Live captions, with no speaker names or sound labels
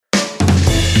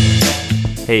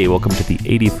Hey, welcome to the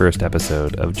 81st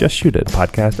episode of Just Shoot It,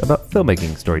 podcast about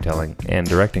filmmaking, storytelling, and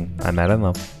directing. I'm Matt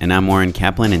Enlow. And I'm Warren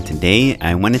Kaplan, and today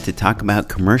I wanted to talk about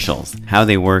commercials, how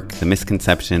they work, the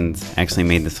misconceptions. I actually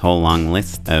made this whole long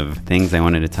list of things I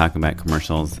wanted to talk about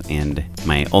commercials, and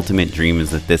my ultimate dream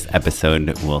is that this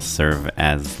episode will serve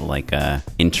as like a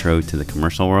intro to the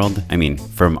commercial world. I mean,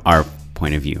 from our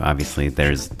point of view, obviously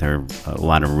there are a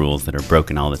lot of rules that are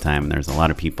broken all the time, and there's a lot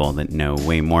of people that know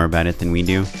way more about it than we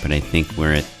do, but I think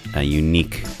we're at a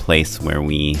unique place where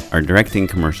we are directing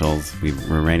commercials,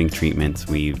 we're writing treatments,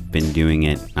 we've been doing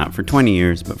it not for 20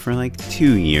 years, but for like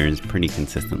 2 years pretty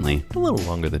consistently. A little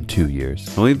longer than 2 years.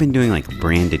 But we've been doing like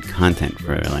branded content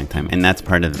for a long time, and that's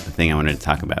part of the thing I wanted to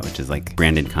talk about, which is like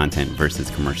branded content versus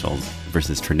commercials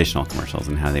versus traditional commercials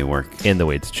and how they work. And the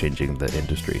way it's changing the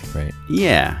industry, right?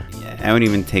 Yeah. I would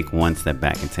even take one step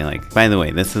back and say, like, by the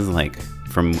way, this is like,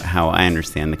 from how I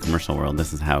understand the commercial world,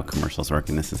 this is how commercials work,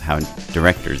 and this is how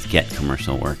directors get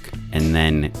commercial work. And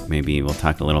then maybe we'll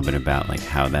talk a little bit about like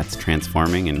how that's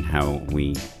transforming and how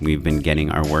we've been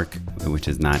getting our work, which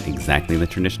is not exactly the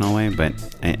traditional way, but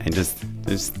I just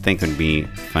think it would be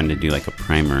fun to do like a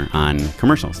primer on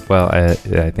commercials. Well,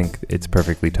 I think it's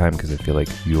perfectly timed because I feel like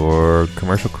your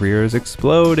commercial career is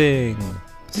exploding.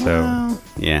 So well,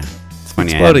 yeah, it's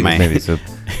funny. Exploding maybe, so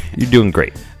you're doing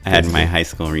great. I had my high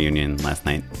school reunion last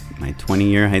night, my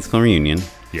 20-year high school reunion.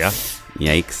 Yeah.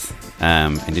 Yikes.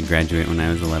 I did graduate when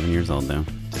I was 11 years old, though.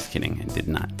 Just kidding, I did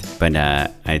not. But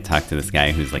I talked to this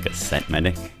guy who's like a set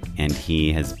medic, and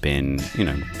he has been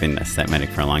a set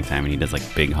medic for a long time, and he does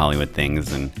like big Hollywood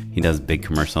things, and he does big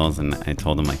commercials, and I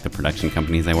told him like the production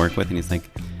companies I work with, and he's like,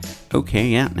 okay,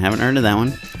 yeah, haven't heard of that one,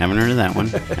 haven't heard of that one,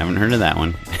 haven't heard of that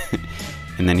one.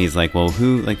 And then he's like, well,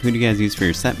 who do you guys use for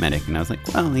your set medic? And I was like,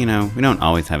 well, we don't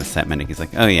always have a set medic. He's like,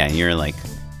 oh yeah, you're like,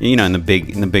 in the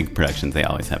big productions, they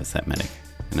always have a set medic.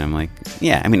 And I'm like,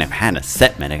 yeah, I mean, I've had a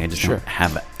set medic. I just don't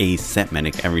have a set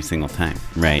medic every single time.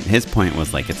 Right. His point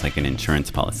was like, it's like an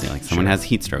insurance policy. Like someone has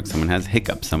heat stroke, someone has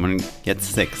hiccups, someone gets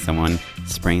sick, someone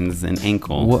sprains an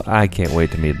ankle. Well, I can't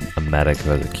wait to meet a medic who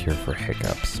has a cure for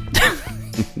hiccups.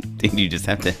 Dude, you just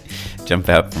have to jump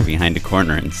out from behind a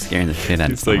corner and scare the shit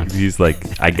out of someone. He's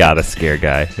like, I got a scare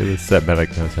guy. The set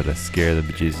medic knows how to scare the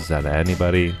bejesus out of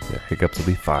anybody. Their hiccups will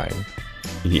be fine.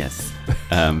 Yes.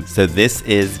 So this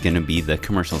is going to be the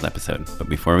commercials episode. But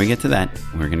before we get to that,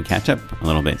 we're going to catch up a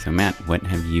little bit. So Matt, what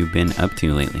have you been up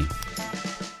to lately?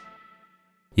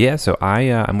 Yeah, so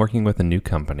I'm working with a new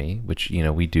company, which,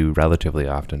 we do relatively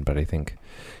often, but I think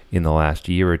in the last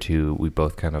year or two, we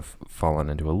both kind of fallen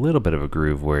into a little bit of a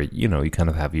groove where, you kind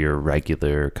of have your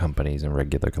regular companies and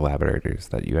regular collaborators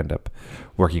that you end up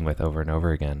working with over and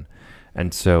over again.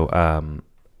 And so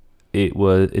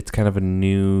it's kind of a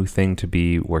new thing to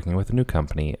be working with a new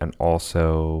company, and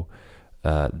also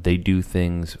they do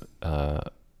things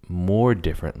more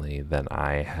differently than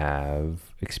I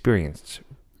have experienced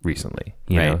recently.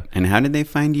 You know? And how did they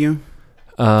find you?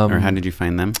 Or how did you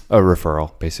find them? A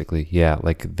referral, basically. Yeah,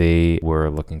 like they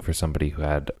were looking for somebody who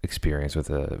had experience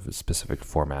with a specific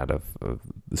format of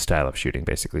the style of shooting,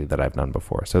 basically, that I've done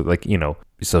before. So, like,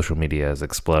 social media is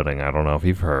exploding. I don't know if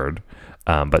you've heard.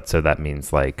 But so that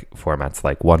means like formats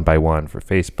like 1x1 for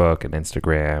Facebook and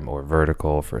Instagram, or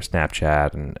vertical for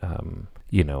Snapchat, and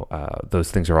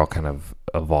those things are all kind of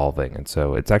evolving. And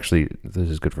so it's actually, this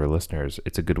is good for listeners,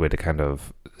 it's a good way to kind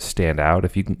of stand out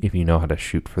if you know how to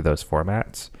shoot for those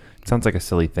formats. It sounds like a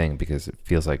silly thing because it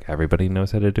feels like everybody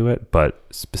knows how to do it, but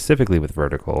specifically with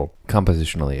vertical,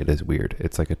 compositionally, it is weird.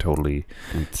 It's like a totally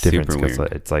different skill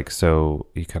set. It's like, so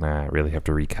you kind of really have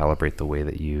to recalibrate the way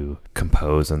that you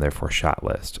compose and therefore shot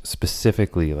list.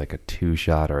 Specifically like a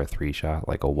 2-shot or a 3-shot,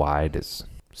 like a wide is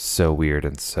so weird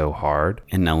and so hard.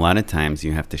 And a lot of times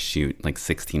you have to shoot like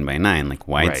 16:9, like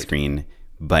widescreen,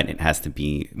 but it has to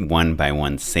be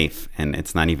 1x1 safe, and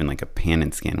it's not even like a pan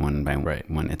and scan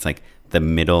 1x1. It's like the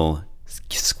middle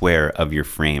square of your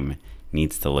frame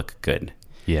needs to look good.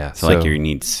 Yeah. So like you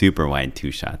need super wide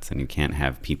 2 shots, and you can't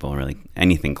have people really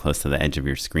anything close to the edge of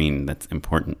your screen that's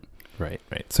important. Right.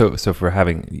 So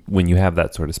when you have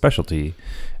that sort of specialty,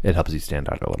 it helps you stand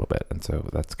out a little bit. And so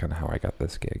that's kind of how I got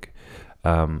this gig.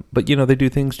 But they do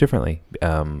things differently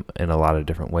in a lot of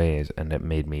different ways, and it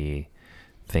made me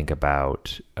think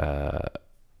about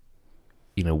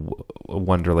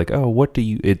wonder like, oh,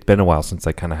 it's been a while since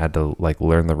I kind of had to like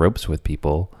learn the ropes with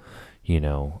people.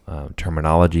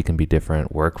 Terminology can be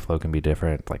different, workflow can be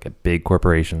different. Like at big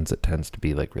corporations, it tends to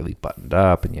be like really buttoned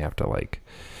up, and you have to like,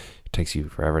 it takes you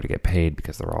forever to get paid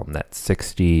because they're all net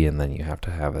 60, and then you have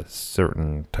to have a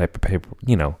certain type of paper,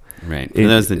 Right. For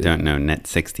those that don't know, net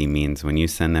 60 means when you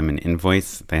send them an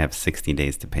invoice, they have 60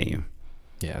 days to pay you.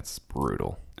 Yeah, it's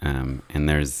brutal. And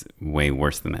there's way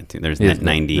worse than that too. There's net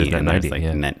 90 there's net and 90, there's like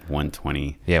yeah. net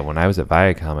 120. Yeah, when I was at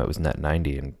Viacom, it was net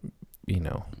 90, and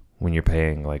when you're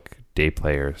paying like day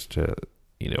players to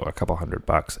a couple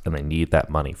 $100 and they need that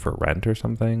money for rent or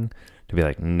something, to be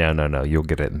like, no, you'll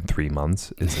get it in 3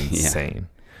 months is insane.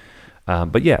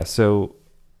 But yeah, so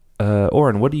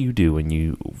Oren, what do you do when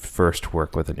you first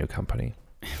work with a new company?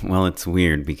 Well, it's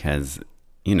weird because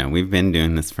we've been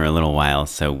doing this for a little while,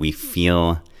 so we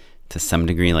feel to some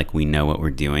degree like we know what we're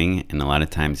doing. And a lot of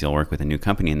times you'll work with a new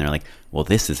company and they're like, well,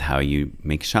 this is how you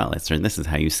make shot lists, or this is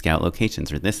how you scout locations,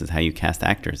 or this is how you cast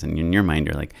actors. And in your mind,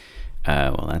 you're like,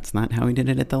 well, that's not how we did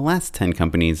it at the last 10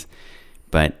 companies.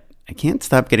 But I can't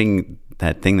stop getting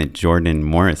that thing that Jordan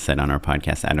Morris said on our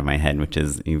podcast out of my head, which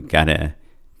is you've got to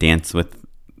dance with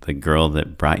the girl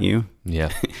that brought you.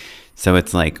 Yeah. So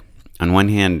it's like, on one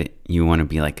hand, you want to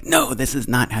be like, no, this is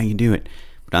not how you do it.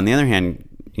 But on the other hand,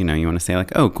 you want to say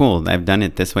like, oh, cool, I've done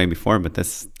it this way before, but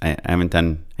this I haven't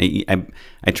done. I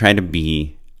try to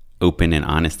be open and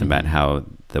honest about how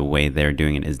the way they're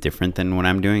doing it is different than what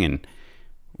I'm doing, and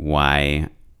why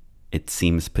it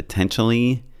seems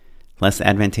potentially less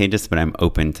advantageous, but I'm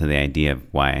open to the idea of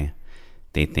why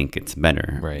they think it's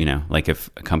better. Right. Like if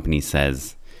a company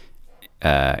says,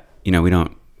 we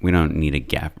don't need a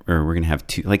gap, or we're going to have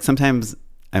two, like sometimes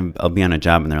I'll be on a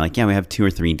job and they're like, yeah, we have 2 or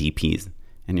 3 DPs.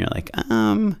 And you're like,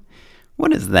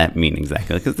 what does that mean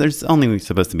exactly? Because there's only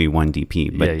supposed to be 1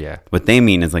 DP. But what they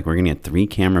mean is like, we're going to get 3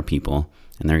 camera people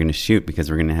and they're going to shoot because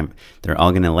they're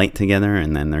all going to light together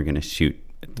and then they're going to shoot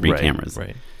 3 cameras.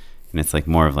 Right. And it's like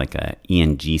more of like a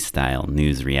ENG style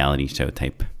news reality show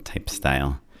type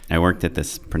style. I worked at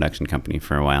this production company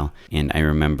for a while, and I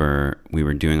remember we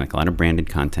were doing like a lot of branded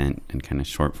content and kind of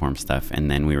short form stuff. And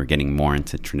then we were getting more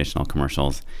into traditional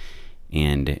commercials,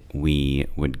 and we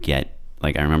would get,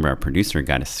 like, I remember our producer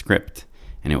got a script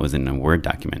and it was in a Word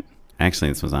document. Actually,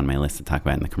 this was on my list to talk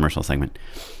about in the commercial segment.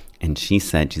 And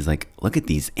she's like, look at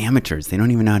these amateurs. They don't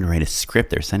even know how to write a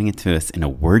script. They're sending it to us in a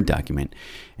Word document.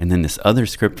 And then this other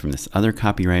script from this other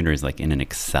copywriter is like in an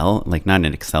Excel, like not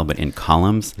in Excel, but in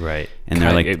columns. Right. And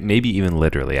they're like, maybe even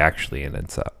literally actually in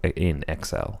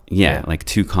Excel. Yeah, like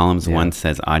 2 columns. Yeah. One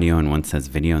says audio and one says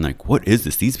video. And they're like, what is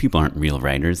this? These people aren't real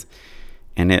writers.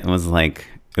 And it was like,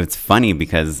 it's funny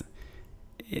because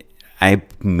I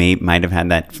might have had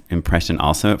that impression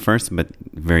also at first, but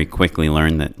very quickly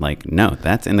learned that, like, no,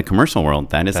 that's in the commercial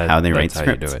world. That is how they write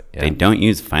scripts. Yeah. They don't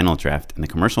use Final Draft in the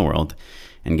commercial world.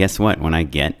 And guess what? When I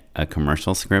get a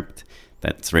commercial script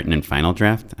that's written in Final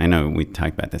Draft, I know we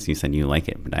talked about this. You said you like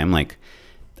it, but I'm like,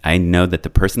 I know that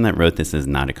the person that wrote this is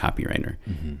not a copywriter.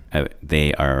 Mm-hmm.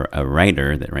 They are a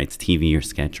writer that writes TV or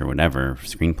sketch or whatever,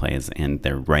 screenplays, and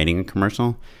they're writing a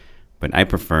commercial. But I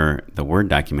prefer the Word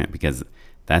document because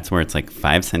that's where it's like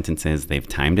 5 sentences. They've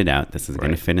timed it out. This is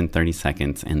going to fit in 30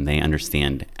 seconds. And they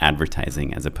understand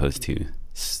advertising as opposed to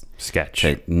sketch,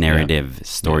 narrative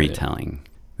storytelling,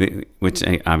 which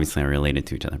obviously are related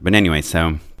to each other. But anyway,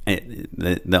 so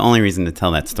the only reason to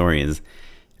tell that story is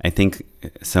I think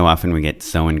so often we get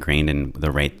so ingrained in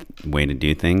the right way to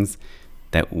do things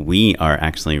that we are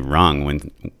actually wrong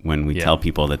when we tell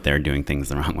people that they're doing things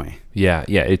the wrong way. Yeah.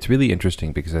 It's really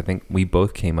interesting because I think we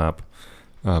both came up,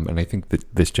 and I think that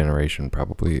this generation,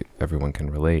 probably everyone can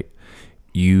relate.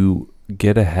 You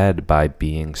get ahead by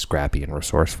being scrappy and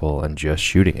resourceful and just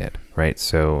shooting it, right?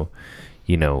 So,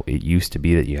 it used to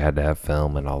be that you had to have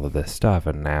film and all of this stuff,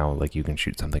 and now like you can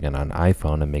shoot something on an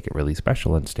iPhone and make it really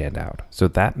special and stand out. So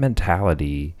that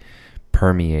mentality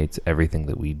permeates everything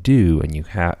that we do, and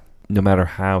no matter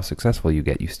how successful you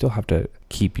get, you still have to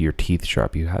keep your teeth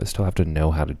sharp. You still have to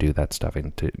know how to do that stuff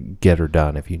and to get her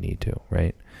done if you need to,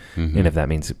 right? Mm-hmm. And if that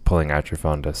means pulling out your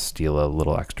phone to steal a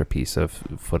little extra piece of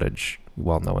footage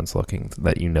while no one's looking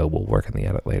that will work in the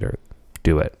edit later,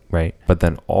 do it, right? But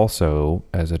then also,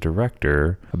 as a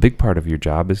director, a big part of your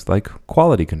job is like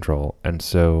quality control. And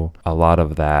so a lot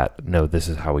of that, no, this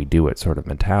is how we do it sort of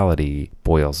mentality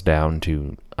boils down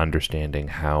to understanding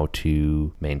how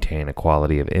to maintain a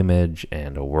quality of image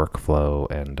and a workflow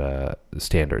and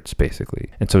standards, basically.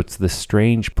 And so it's this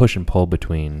strange push and pull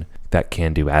between that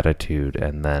can-do attitude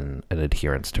and then an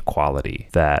adherence to quality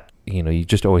that, you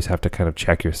just always have to kind of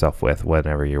check yourself with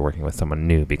whenever you're working with someone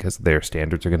new, because their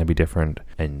standards are going to be different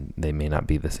and they may not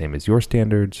be the same as your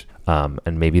standards.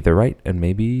 And maybe they're right and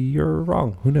maybe you're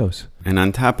wrong. Who knows? And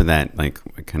on top of that, like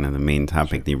kind of the main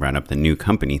topic that you brought up, the new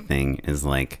company thing, is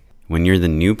like, when you're the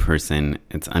new person,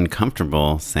 it's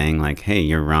uncomfortable saying like, hey,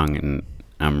 you're wrong and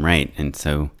I'm right. And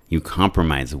so you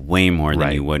compromise way more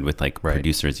than you would with like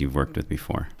producers you've worked with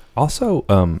before.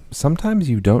 Also, sometimes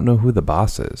you don't know who the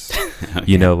boss is. Oh,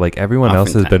 You know, like everyone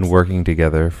else has been Oftentimes. working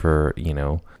together for,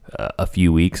 a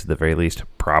few weeks, at the very least,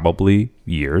 probably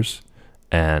years.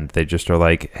 And they just are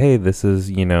like, hey, this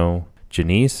is,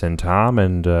 Janice and Tom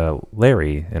and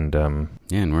Larry. And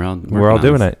Yeah, and we're all we're all on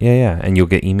doing this. it. Yeah, yeah. And you'll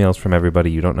get emails from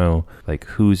everybody. You don't know, like,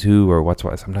 who's who or what's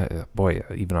what. Sometimes, boy,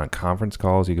 even on conference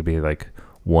calls, you could be like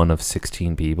one of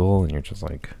 16 people. And you're just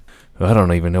like, I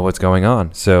don't even know what's going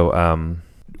on. So,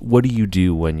 what do you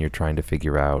do when you're trying to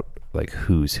figure out like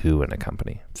who's who in a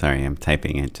company? Sorry, I'm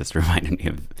typing. It just reminded me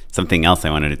of something else I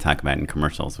wanted to talk about in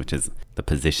commercials, which is the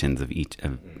positions of each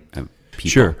of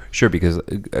people. Sure, because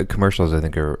commercials I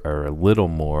think are a little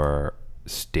more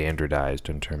standardized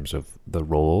in terms of the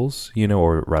roles,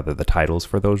 or rather the titles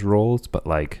for those roles, but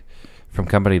like from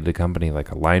company to company, like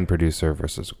a line producer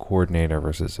versus a coordinator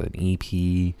versus an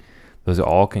EP, those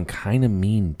all can kind of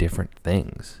mean different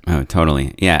things. Oh,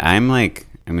 totally. Yeah, I'm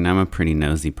a pretty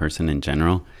nosy person in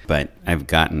general, but I've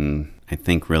gotten, I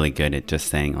think, really good at just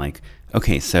saying like,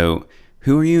 okay, so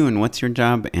who are you and what's your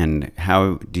job and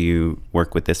how do you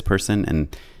work with this person?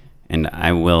 And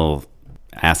I will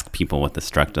ask people what the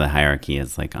structure of the hierarchy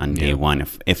is like on day one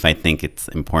if I think it's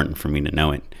important for me to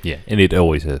know it. Yeah, and it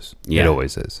always is. Yeah. It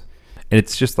always is. And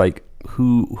it's just like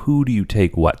who do you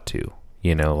take what to?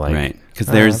 Like Right. 'Cause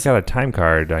there's- I've got a time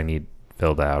card I need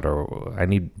filled out, or I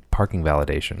need parking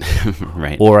validation.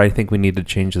 Right. Or I think we need to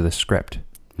change the script.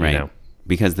 Right.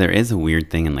 Because there is a weird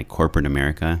thing in like corporate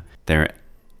America. They're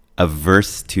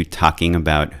averse to talking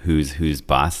about who's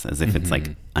boss as if it's like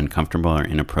uncomfortable or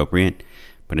inappropriate,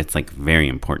 but it's like very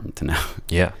important to know.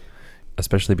 Yeah.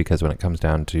 Especially because when it comes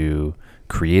down to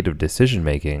creative decision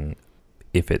making,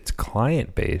 if it's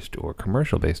client based or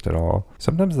commercial based at all,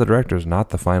 sometimes the director is not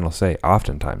the final say.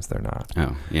 Oftentimes they're not.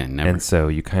 Oh, yeah, never. And so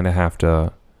you kind of have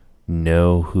to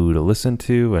know who to listen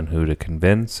to and who to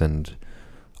convince, and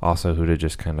also who to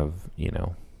just kind of,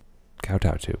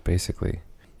 kowtow to, basically.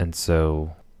 And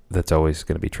so that's always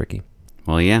going to be tricky.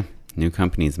 Well, yeah, new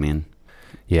companies, man.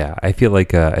 Yeah, I feel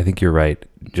like I think you're right.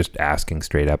 Just asking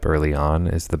straight up early on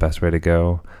is the best way to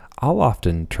go. I'll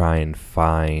often try and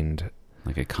find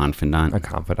Like a confidant. a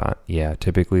confidant. Yeah,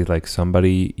 typically like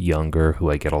somebody younger who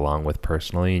I get along with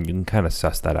personally, and you can kind of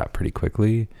suss that out pretty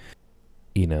quickly.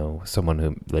 Someone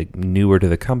who like newer to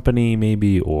the company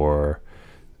maybe, or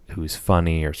who's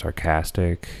funny or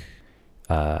sarcastic,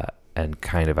 and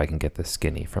kind of I can get the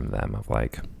skinny from them of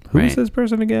like, who's Right. this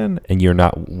person again? And you're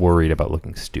not worried about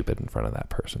looking stupid in front of that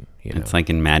person. It's like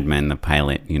in Mad Men, the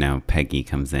pilot, Peggy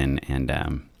comes in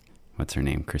and what's her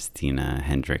name? Christina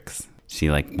Hendricks. She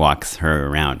like walks her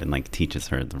around and like teaches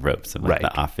her the ropes of like Right.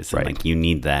 the office. Right. And like you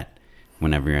need that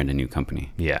whenever you're at a new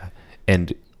company. Yeah.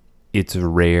 And it's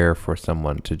rare for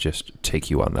someone to just take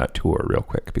you on that tour real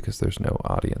quick because there's no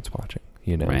audience watching,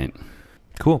 Right.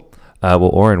 Cool. Well,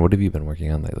 Oren, what have you been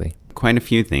working on lately? Quite a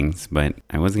few things, but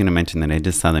I was going to mention that I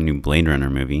just saw the new Blade Runner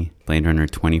movie, Blade Runner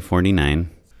 2049,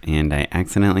 and I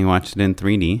accidentally watched it in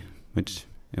 3D, which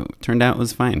it turned out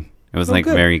was fine. It was like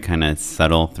good. very kind of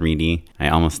subtle 3D. I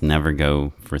almost never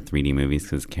go for 3D movies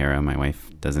because Kara, my wife,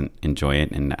 doesn't enjoy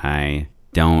it, and I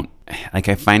don't. Like,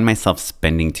 I find myself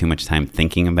spending too much time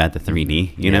thinking about the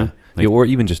 3D, you know? Like, Yeah, or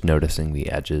even just noticing the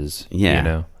edges.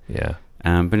 Yeah. Yeah.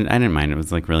 but I didn't mind. It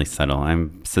was like really subtle. I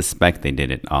suspect they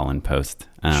did it all in post.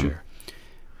 Sure.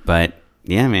 But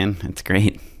yeah, man, it's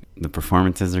great. The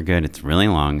performances are good. It's really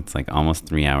long. It's like almost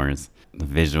 3 hours. The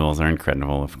visuals are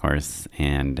incredible, of course.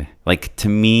 And like to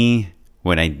me,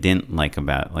 what I didn't like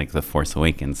about like The Force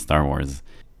Awakens, Star Wars,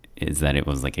 is that it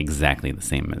was like exactly the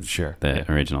same as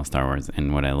the original Star Wars.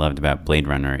 And what I loved about Blade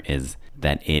Runner is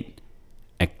that it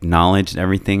acknowledged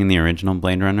everything in the original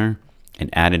Blade Runner. It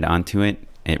added onto it.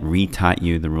 It retaught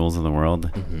you the rules of the world,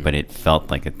 but it felt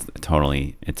like it's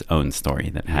totally its own story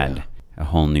that had a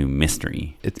whole new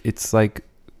mystery. It's like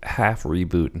half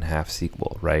reboot and half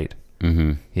sequel, right?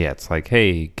 Mm-hmm. Yeah, it's like,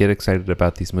 hey, get excited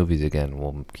about these movies again.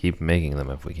 We'll keep making them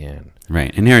if we can.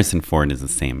 Right. And Harrison Ford is the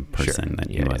same person Sure. that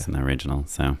he was in the original.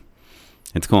 So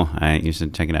it's cool. You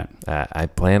should check it out. I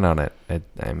plan on it.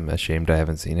 I'm ashamed I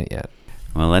haven't seen it yet.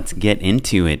 Well, let's get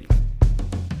into it.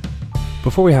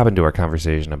 Before we hop into our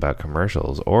conversation about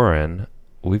commercials, Oren,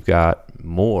 we've got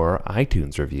more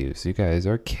iTunes reviews. You guys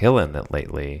are killing it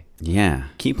lately. Yeah.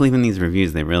 Keep leaving these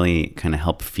reviews. They really kind of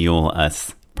help fuel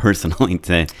us personally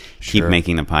to keep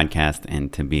making the podcast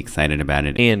and to be excited about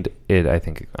it. And I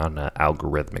think on an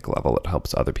algorithmic level, it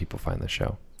helps other people find the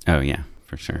show. Oh, yeah,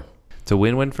 for sure. It's a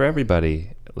win-win for everybody.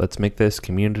 Let's make this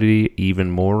community even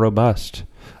more robust.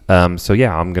 I'm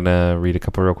going to read a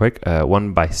couple real quick.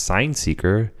 One by Sign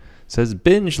Seeker says,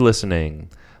 binge listening.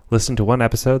 Listened to one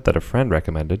episode that a friend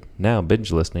recommended. Now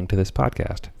binge listening to this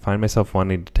podcast. Find myself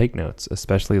wanting to take notes.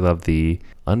 Especially love the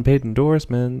unpaid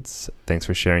endorsements. Thanks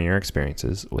for sharing your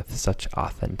experiences with such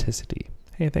authenticity.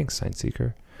 Hey, thanks, Sign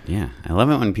Seeker. Yeah, I love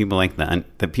it when people like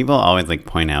the people always like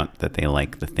point out that they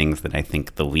like the things that I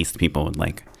think the least people would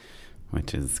like,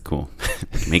 which is cool.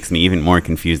 It makes me even more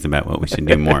confused about what we should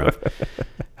do more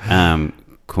of.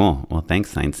 Cool. Well, thanks,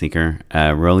 Sign Seeker.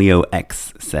 Rolio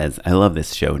X says, I love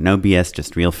this show. No BS,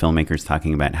 just real filmmakers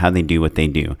talking about how they do what they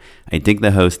do. I dig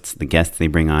the hosts, the guests they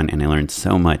bring on, and I learn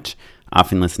so much,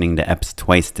 often listening to EPs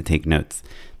twice to take notes.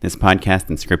 This podcast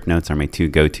and script notes are my two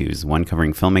go-tos, one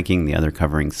covering filmmaking, the other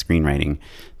covering screenwriting.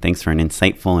 Thanks for an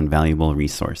insightful and valuable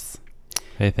resource.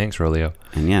 Hey, thanks, Rolio.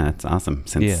 And yeah, that's awesome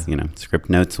since, Script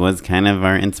Notes was kind of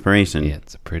our inspiration. Yeah,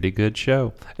 it's a pretty good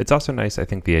show. It's also nice, I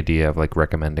think, the idea of like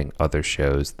recommending other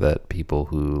shows that people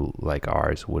who like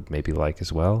ours would maybe like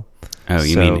as well. Oh,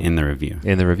 you mean in the review?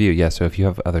 In the review, yeah. So if you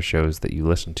have other shows that you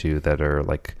listen to that are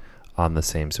like on the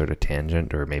same sort of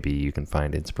tangent, or maybe you can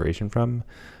find inspiration from,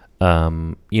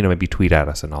 maybe tweet at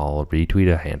us and I'll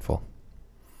retweet a handful.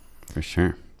 For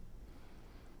sure.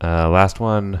 Last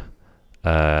one,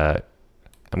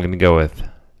 I'm going to go with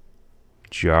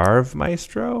Jarv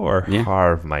Maestro or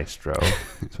Harv Maestro.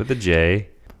 It's with a J.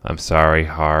 I'm sorry,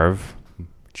 Harv.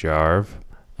 Jarv.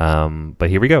 But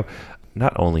here we go.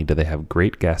 Not only do they have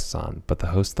great guests on, but the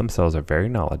hosts themselves are very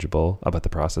knowledgeable about the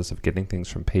process of getting things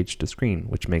from page to screen,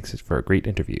 which makes it for great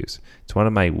interviews. It's one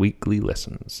of my weekly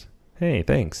listens. Hey,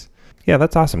 thanks. Yeah,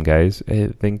 that's awesome, guys. I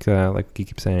think, like you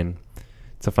keep saying,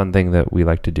 it's a fun thing that we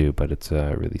like to do, but it's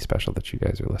really special that you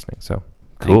guys are listening. So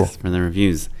cool. Thanks for the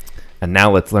reviews. And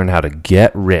now let's learn how to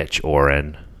get rich,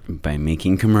 Oren. By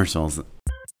making commercials.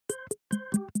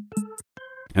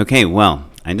 Okay, well,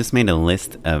 I just made a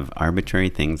list of arbitrary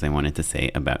things I wanted to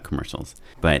say about commercials.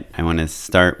 But I want to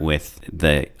start with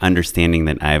the understanding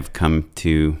that I've come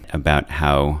to about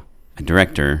how a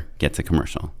director gets a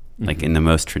commercial, like in the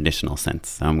most traditional sense.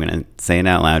 So I'm going to say it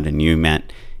out loud, and you,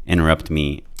 Matt, interrupt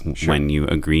me when you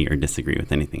agree or disagree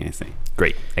with anything I say.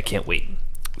 Great. I can't wait.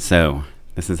 So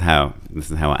this is how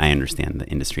I understand the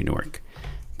industry to work.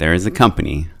 There is a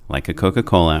company like a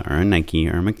Coca-Cola or a Nike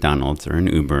or a McDonald's or an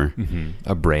Uber.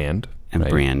 A brand.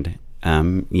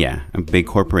 A big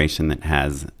corporation that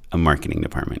has a marketing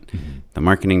department. The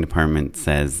marketing department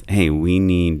says, hey, we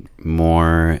need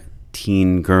more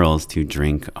teen girls to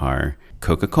drink our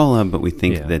Coca-Cola, but we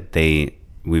think that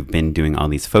we've been doing all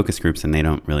these focus groups and they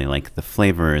don't really like the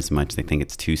flavor as much. They think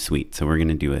it's too sweet. So we're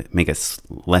going to make a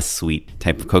less sweet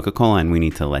type of Coca-Cola, and we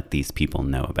need to let these people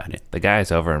know about it. The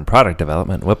guys over in product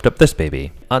development whipped up this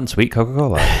baby. Unsweet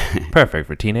Coca-Cola. Perfect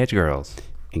for teenage girls.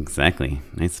 Exactly.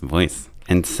 Nice voice.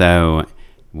 And so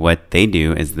what they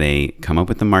do is they come up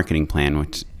with a marketing plan,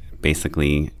 which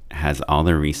basically has all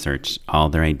their research, all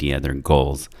their idea, their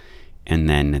goals, and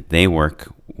then they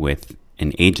work with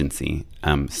an agency.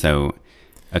 So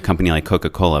a company like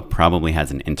Coca-Cola probably has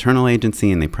an internal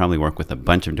agency, and they probably work with a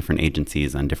bunch of different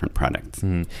agencies on different products.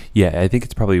 Yeah, I think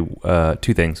it's probably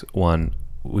two things. One,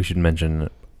 we should mention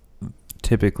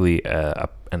typically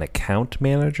an account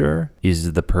manager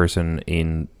is the person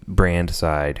in brand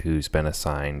side who's been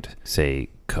assigned, say,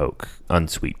 Coke,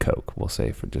 unsweet Coke, we'll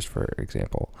say, for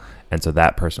example. And so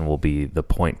that person will be the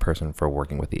point person for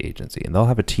working with the agency. And they'll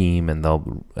have a team, and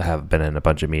they'll have been in a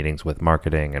bunch of meetings with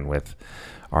marketing and with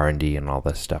R&D and all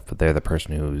this stuff, but they're the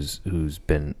person who's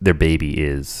been, their baby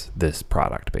is this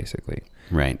product, basically.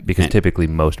 Right. Because typically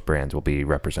most brands will be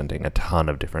representing a ton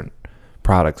of different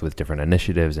products with different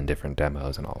initiatives and different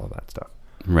demos and all of that stuff.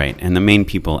 Right. And the main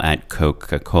people at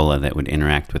Coca-Cola that would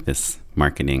interact with this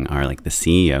marketing are like the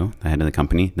CEO, the head of the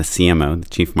company, the CMO, the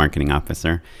chief marketing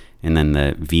officer, and then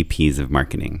the VPs of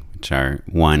marketing, which are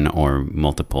one or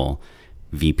multiple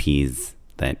VPs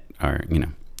that are,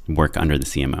 work under the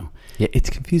CMO. Yeah, it's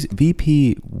confusing.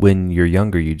 VP, when you're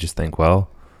younger, you just think, well,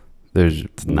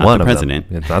 it's not the president.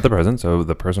 It's not the president, so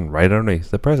the person right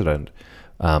underneath the president.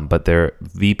 But their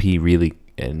VP really,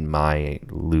 in my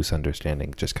loose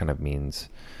understanding, just kind of means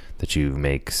that you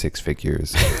make six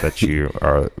figures, that you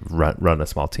run a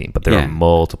small team. But there are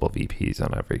multiple VPs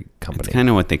on every company. It's kind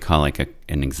of what they call like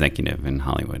an executive in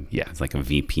Hollywood. Yeah, it's like a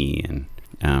VP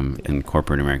in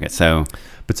corporate America. So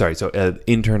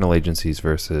internal agencies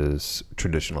versus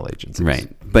traditional agencies. Right.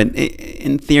 But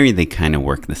in theory, they kind of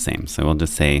work the same. So we'll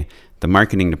just say the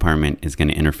marketing department is going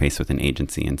to interface with an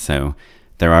agency. And so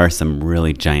there are some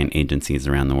really giant agencies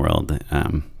around the world,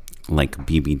 like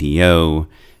BBDO,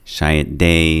 Chiat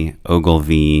Day,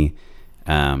 Ogilvy,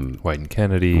 White and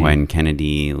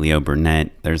Kennedy, Leo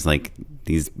Burnett. There's like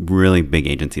these really big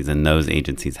agencies, and those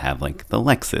agencies have like the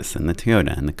Lexus and the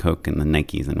Toyota and the Coke and the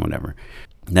Nikes and whatever.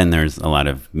 Then there's a lot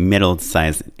of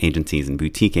middle-sized agencies and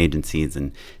boutique agencies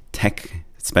and tech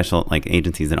special like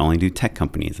agencies that only do tech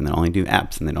companies and that only do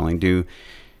apps and that only do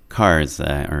cars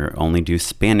or only do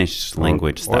Spanish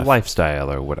language stuff or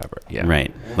lifestyle or whatever. Yeah,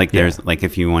 right. Like there's like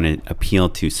if you want to appeal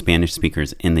to Spanish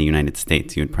speakers in the United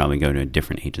States, you would probably go to a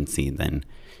different agency than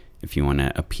if you want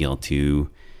to appeal to,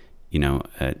 you know,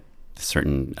 a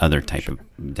certain other type of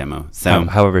demo. So,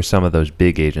 however, some of those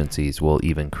big agencies will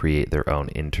even create their own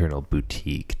internal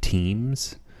boutique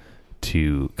teams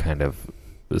to kind of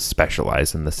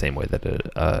specialize in the same way that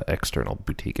a external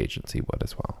boutique agency would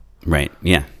as well. Right.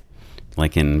 Yeah.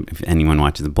 Like if anyone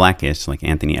watches Blackish, like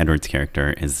Anthony Edwards'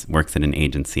 character works at an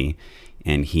agency,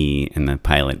 and he in the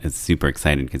pilot is super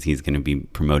excited because he's going to be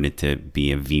promoted to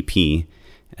be a VP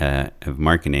of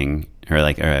marketing or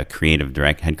like a head creative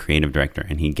director,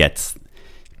 and he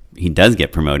does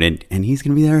get promoted, and he's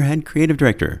going to be their head creative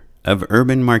director of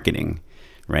urban marketing,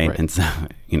 right? And so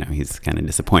he's kind of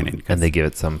disappointed, and they give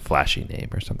it some flashy name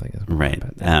or something as well. Right.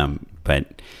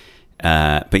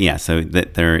 But yeah, so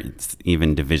that there's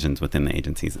even divisions within the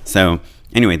agencies. So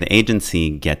anyway, the agency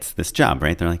gets this job,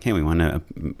 right? They're like, hey, we want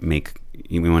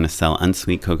to sell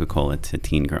unsweet Coca-Cola to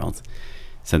teen girls.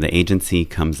 So the agency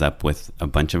comes up with a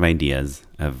bunch of ideas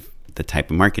of the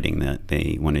type of marketing that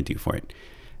they want to do for it.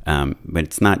 But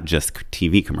it's not just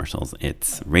TV commercials;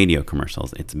 it's radio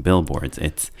commercials, it's billboards,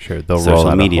 it's they'll social roll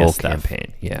out media a whole stuff.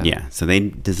 Campaign. Yeah. So they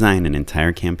design an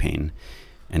entire campaign.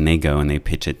 And they go and they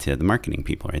pitch it to the marketing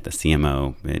people, right? The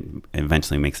CMO, it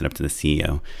eventually makes it up to the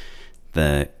CEO.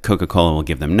 The Coca-Cola will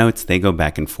give them notes. They go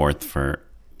back and forth for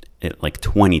it like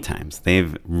 20 times.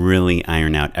 They've really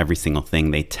ironed out every single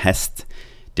thing. They test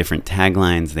different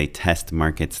taglines. They test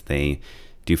markets. They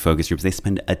do focus groups. They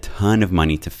spend a ton of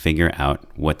money to figure out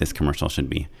what this commercial should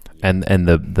be. And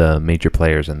the major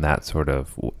players in that sort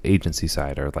of agency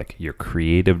side are like your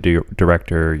creative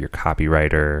director, your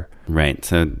copywriter. Right.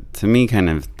 So to me, kind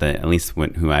of at least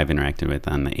who I've interacted with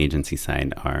on the agency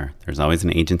side there's always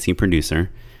an agency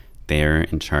producer. They're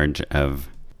in charge of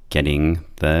getting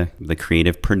the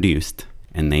creative produced,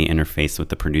 and they interface with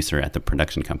the producer at the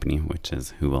production company, which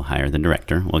is who will hire the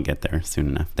director. We'll get there soon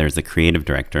enough. There's a creative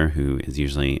director who is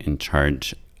usually in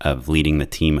charge of leading the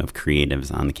team of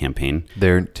creatives on the campaign.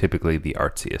 They're typically the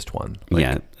artsiest one.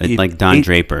 Like Don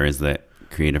Draper is the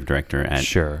creative director at...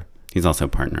 Sure. He's also a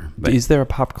partner. But is there a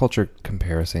pop culture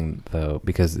comparison, though?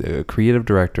 Because a creative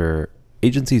director,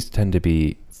 agencies tend to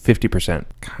be 50%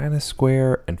 kind of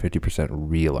square and 50%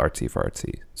 real artsy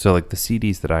fartsy. So like the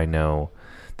CDs that I know,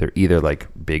 they're either like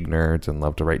big nerds and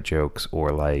love to write jokes,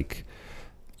 or like,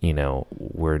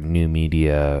 we're new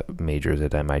media majors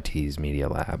at MIT's Media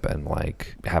Lab and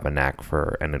like have a knack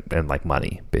for and like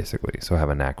money, basically. So have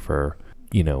a knack for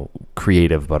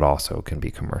creative, but also can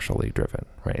be commercially driven,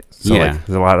 right? So like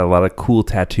there's a lot of cool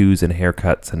tattoos and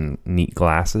haircuts and neat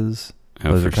glasses.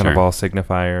 Those are kind of all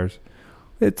signifiers.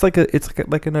 It's like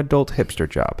an adult hipster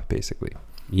job, basically.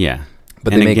 Yeah.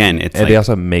 But they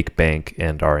also make bank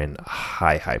and are in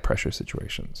high pressure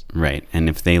situations. Right. And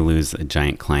if they lose a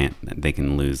giant client, they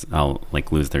can lose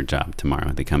their job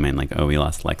tomorrow. They come in like, oh, we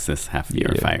lost Lexus, half of you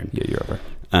are fired. Yeah, you're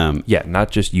over.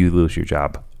 Not just you lose your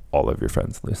job, all of your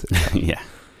friends lose their job. Yeah.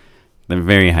 They're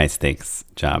very high stakes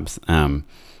jobs.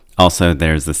 Also,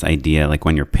 there's this idea, like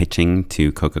when you're pitching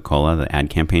to Coca-Cola, the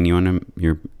ad campaign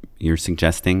you're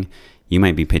suggesting, you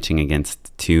might be pitching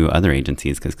against two other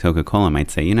agencies, because Coca-Cola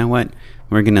might say, you know what,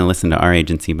 we're going to listen to our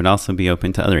agency, but also be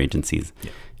open to other agencies.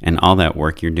 Yeah. And all that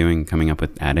work you're doing, coming up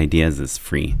with ad ideas, is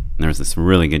free. And there was this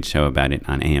really good show about it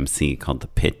on AMC called The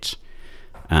Pitch,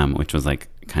 which was like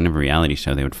kind of a reality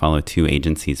show. They would follow two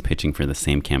agencies pitching for the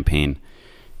same campaign,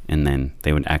 and then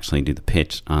they would actually do the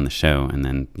pitch on the show, and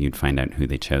then you'd find out who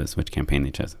they chose, which campaign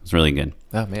they chose. It was really good.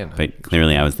 Oh, man. But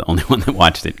clearly I was the only one that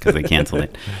watched it because they canceled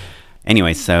it.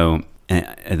 Anyway, so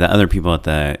the other people at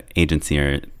the agency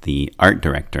are the art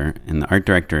director, and the art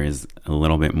director is a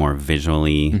little bit more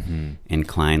visually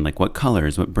inclined, like what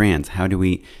colors, what brands, how do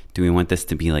we want this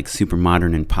to be like super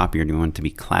modern and poppy, or do we want it to be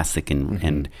classic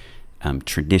and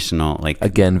traditional, like,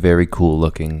 again, very cool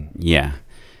looking. Yeah.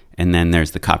 And then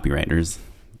there's the copywriters.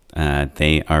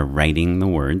 They are writing the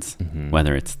words,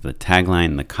 whether it's the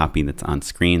tagline, the copy that's on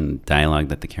screen, the dialogue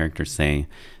that the characters say,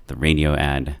 the radio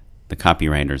ad. The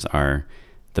copywriters are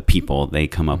the people. They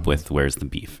come up with where's the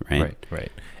beef, right?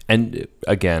 Right. And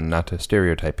again, not to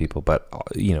stereotype people, but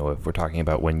if we're talking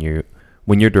about when you're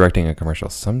directing a commercial,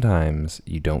 sometimes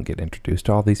you don't get introduced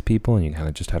to all these people, and you kind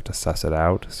of just have to suss it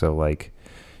out. So like,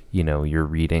 you're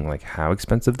reading like how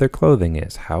expensive their clothing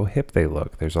is, how hip they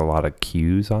look. There's a lot of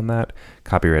cues on that.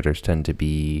 Copywriters tend to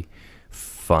be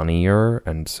funnier,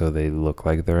 and so they look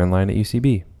like they're in line at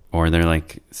UCB. Or they're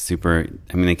like super,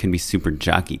 they can be super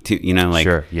jockey too, like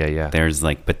sure, yeah. There's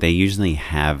like, but they usually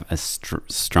have a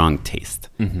strong taste.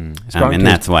 Mm-hmm. And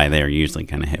that's why they're usually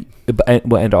kind of hip.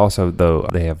 And also, though,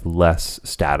 they have less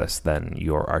status than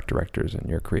your art directors and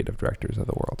your creative directors of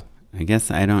the world. I guess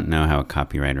I don't know how a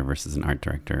copywriter versus an art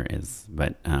director is,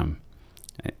 but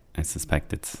I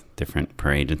suspect it's different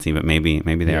per agency, but maybe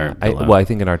they are below. I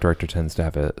think an art director tends to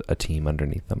have a team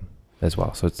underneath them as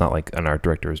well. So it's not like an art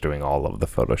director is doing all of the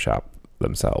Photoshop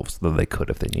themselves, though they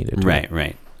could if they needed to.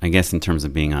 Right. I guess in terms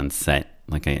of being on set,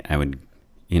 like I would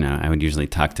usually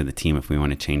talk to the team if we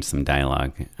want to change some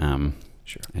dialogue.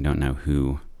 Sure. I don't know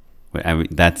who.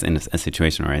 That's in a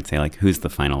situation where I'd say like, who's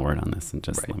the final word on this, and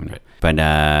just let me know. Right. But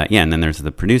and then there's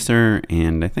the producer,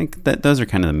 and I think that those are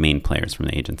kind of the main players from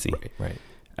the agency. Right.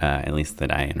 At least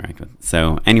that I interact with.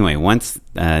 So anyway, once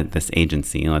this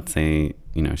agency, let's say,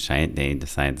 Chiat Day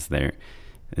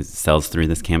sells through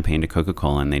this campaign to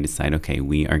Coca-Cola, and they decide, okay,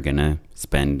 we are going to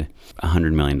spend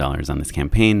 $100 million on this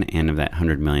campaign, and of that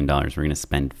 $100 million, we're going to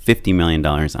spend $50 million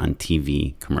on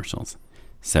TV commercials.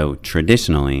 So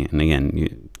traditionally, and again,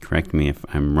 you correct me if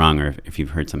I'm wrong or if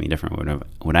you've heard something different,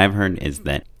 what I've heard is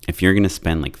that if you're going to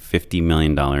spend like $50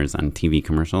 million on TV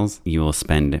commercials, you will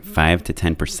spend 5 to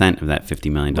 10% of that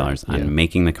 $50 million on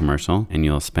making the commercial, and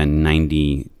you'll spend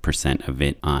 90% of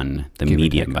it on the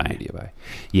media buy.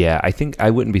 Yeah, I think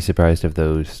I wouldn't be surprised if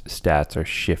those stats are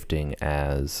shifting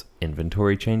as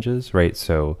inventory changes, right?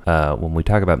 So when we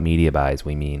talk about media buys,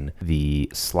 we mean the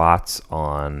slots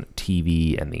on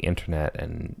TV and the internet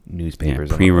and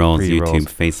newspapers, pre-rolls, YouTube,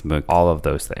 Facebook, all of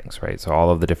those things, right? So all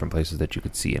of the different places that you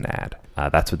could see an ad.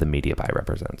 That's what the media buy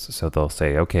represents. So they'll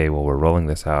say, okay, well, we're rolling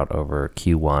this out over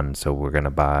Q1, so we're going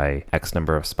to buy X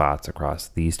number of spots across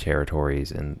these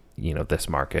territories in this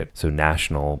market. So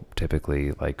national,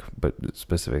 typically, but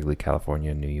specifically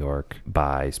California, New York,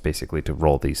 buys basically to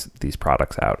roll these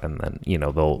products out, and then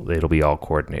it'll be all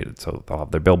coordinated. So they'll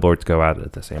have their billboards go out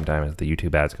at the same time as the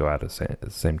YouTube ads go out at the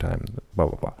same time. Blah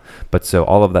blah blah. But so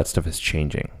all of that stuff is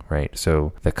changing, right?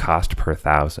 So the cost per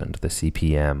thousand, the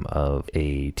CPM of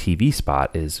a TV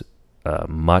spot is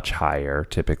much higher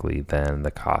typically than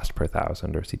the cost per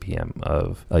thousand or CPM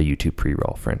of a YouTube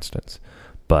pre-roll, for instance.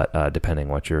 But depending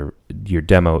what your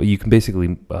demo, you can basically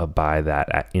buy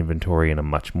that inventory in a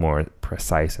much more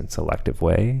precise and selective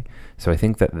way. So I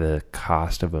think that the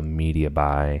cost of a media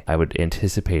buy, I would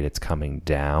anticipate it's coming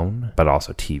down, but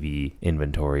also TV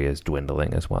inventory is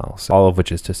dwindling as well. So all of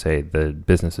which is to say the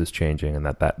business is changing, and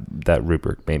that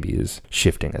rubric maybe is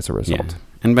shifting as a result. Yeah.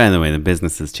 And by the way, the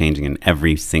business is changing in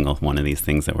every single one of these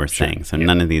things that we're saying. So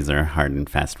none of these are hard and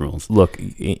fast rules. Look,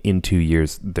 in 2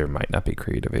 years, there might not be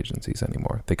creative agencies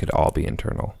anymore. They could all be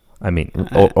internal. I mean,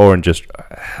 Oren just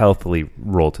healthily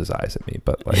rolled his eyes at me,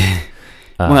 but like...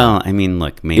 well, I mean,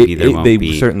 look, maybe there won't be...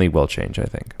 They certainly will change, I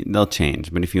think. They'll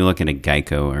change. But if you look at a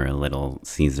Geico or a Little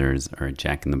Caesars or a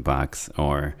Jack in the Box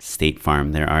or State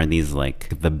Farm, there are these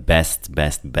like the best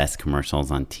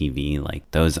commercials on TV. Like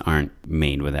those aren't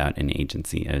made without an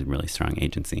agency, a really strong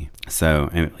agency. So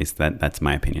at least that's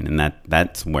my opinion. And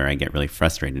that's where I get really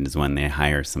frustrated is when they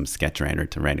hire some sketch writer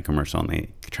to write a commercial and they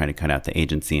try to cut out the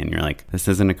agency and you're like, this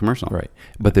isn't a commercial. Right.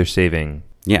 But they're saving...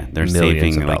 Yeah, they're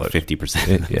saving like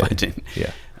 50% of the budget.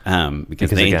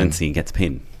 Because the agency gets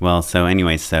paid. Well, so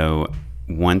anyway,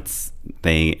 once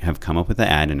they have come up with the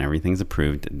ad and everything's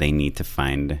approved, they need to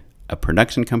find a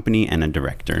production company and a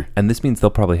director. And this means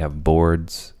they'll probably have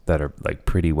boards that are like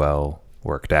pretty well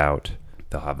worked out.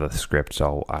 They'll have the scripts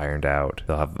all ironed out.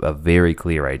 They'll have a very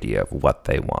clear idea of what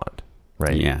they want,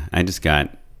 right? Yeah, I just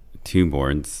got 2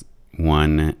 boards.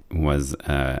 One was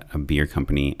a beer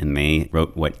company, and they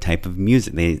wrote what type of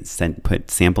music. They put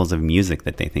samples of music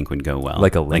that they think would go well.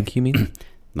 Like a link, you mean?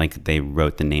 Like they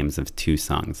wrote the names of 2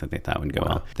 songs that they thought would go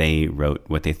well. They wrote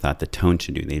what they thought the tone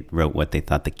should do. They wrote what they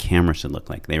thought the camera should look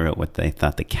like. They wrote what they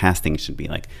thought the casting should be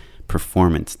like.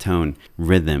 Performance, tone,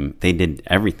 rhythm. They did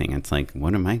everything. It's like,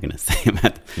 what am I going to say about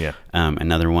that? Yeah.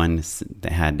 Another one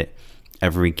that had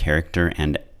every character,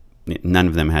 and none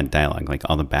of them had dialogue, like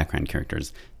all the background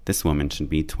characters. This woman should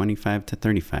be 25 to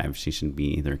 35. She should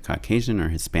be either Caucasian or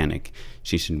Hispanic.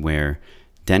 She should wear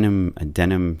a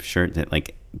denim shirt that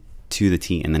like to the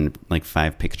T, and then like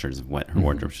 5 pictures of what her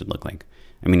wardrobe should look like.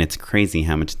 I mean, it's crazy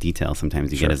how much detail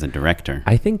sometimes you get as a director.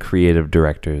 I think creative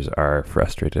directors are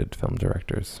frustrated film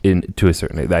directors to a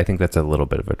certain. I think that's a little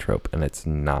bit of a trope, and it's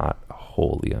not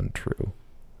wholly untrue.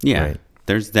 Yeah, right?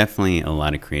 There's definitely a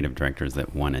lot of creative directors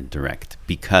that want to direct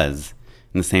because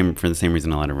And for the same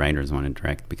reason a lot of writers want to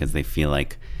direct, because they feel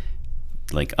like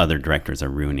other directors are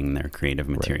ruining their creative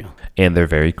material. Right. And they're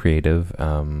very creative,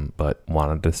 but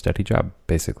wanted a steady job,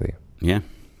 basically. Yeah.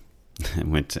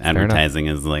 Which advertising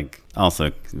is like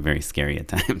also very scary at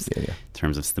times in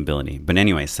terms of stability. But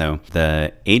anyway, so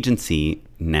the agency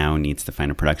now needs to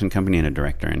find a production company and a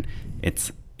director, and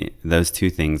those two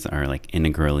things are like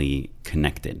integrally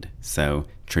connected. So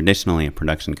traditionally a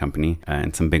production company,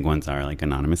 and some big ones are like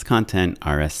Anonymous Content,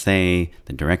 RSA,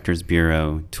 the Directors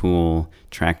Bureau, Tool,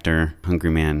 Tractor,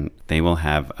 Hungry Man, they will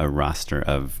have a roster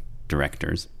of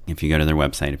directors. If you go to their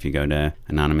website, if you go to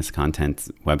Anonymous Content's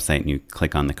website and you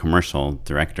click on the commercial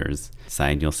directors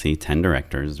side, you'll see 10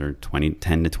 directors or 10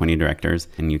 to 20 directors,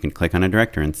 and you can click on a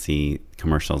director and see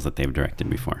commercials that they've directed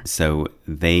before. So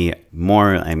the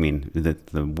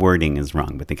wording is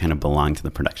wrong, but they kind of belong to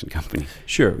the production company.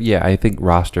 Sure. Yeah, I think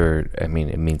roster, it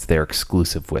means they're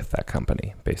exclusive with that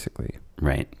company, basically.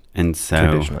 Right. And so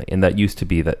traditionally, and that used to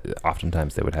be that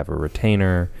oftentimes they would have a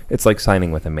retainer. It's like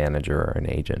signing with a manager or an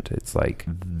agent. It's like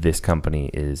this company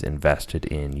is invested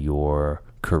in your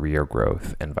career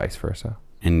growth and vice versa.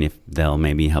 And if they'll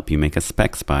maybe help you make a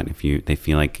spec spot, they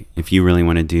feel like if you really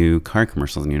want to do car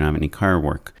commercials and you don't have any car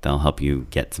work, they'll help you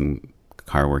get some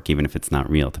car work, even if it's not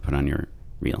real, to put on your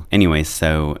reel. Anyway,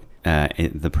 so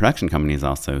the production company is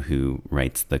also who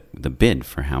writes the bid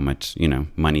for how much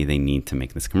money they need to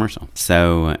make this commercial.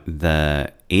 So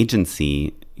the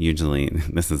agency, usually,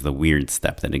 this is the weird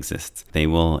step that exists, they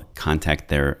will contact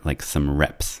their some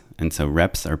reps. And so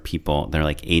reps are people, they're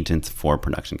like agents for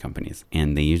production companies,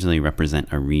 and they usually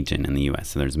represent a region in the U.S.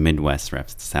 So there's Midwest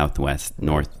reps, Southwest,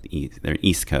 Northeast, they're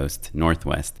East Coast,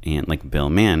 Northwest, and like Bill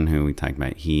Mann, who we talked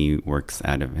about, he works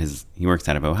out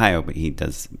of Ohio, but he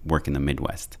does work in the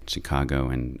Midwest, Chicago,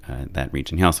 and that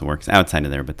region. He also works outside of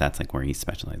there, but that's like where he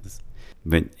specializes.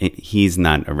 But he's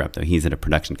not a rep, though. He's at a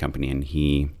production company, and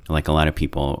he, like a lot of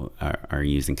people, are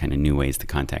using kind of new ways to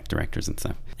contact directors and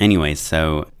stuff. Anyway,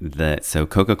 so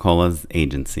Coca-Cola's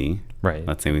agency, right?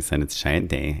 Let's say we said it's Chiat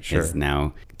Day, sure, is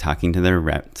now talking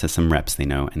to some reps they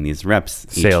know, and these reps,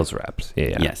 sales reps,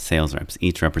 yes, sales reps,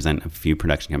 each represent a few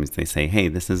production companies. They say, hey,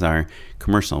 this is our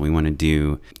commercial. We want to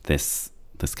do this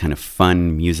kind of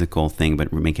fun musical thing,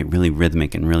 but make it really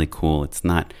rhythmic and really cool. It's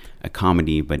not a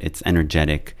comedy, but it's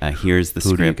energetic. Here's the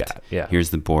script. Here's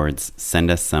the boards.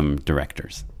 Send us some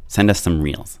directors. Send us some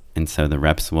reels. And so the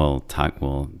reps will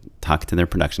talk to their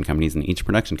production companies, and each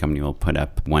production company will put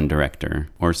up one director,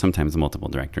 or sometimes multiple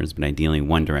directors, but ideally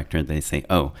one director. They say,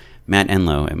 oh, Matt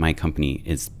Enlow at my company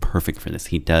is perfect for this.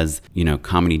 He does,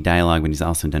 comedy dialogue, but he's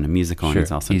also done a musical, and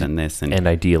he's also done this. And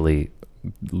ideally,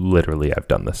 literally, I've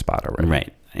done this spot already.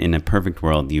 Right. In a perfect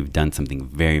world, you've done something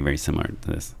very, very similar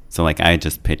to this. So I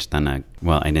just pitched on I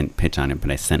didn't pitch on it, but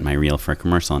I sent my reel for a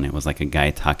commercial, and it was like a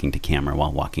guy talking to camera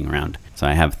while walking around. So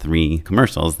I have 3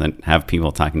 commercials that have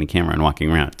people talking to camera and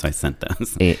walking around. So I sent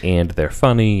those. And they're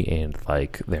funny, and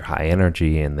they're high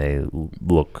energy, and they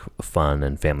look fun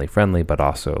and family friendly, but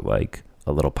also like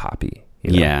a little poppy.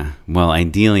 Yeah. Well,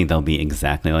 ideally, they'll be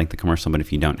exactly like the commercial, but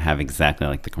if you don't have exactly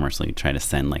like the commercial, you try to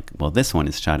send this one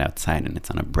is shot outside and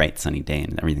it's on a bright sunny day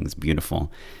and everything's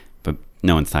beautiful, but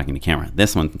no one's talking to camera.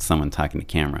 This one's someone talking to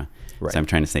camera. Right. So I'm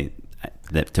trying to say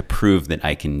that to prove that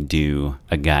I can do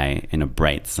a guy in a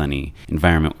bright sunny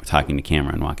environment talking to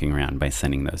camera and walking around by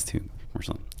sending those 2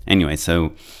 commercials. Anyway,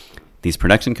 so these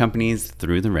production companies,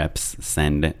 through the reps,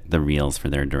 send the reels for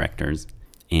their directors,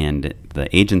 and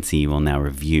the agency will now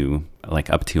review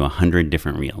up to 100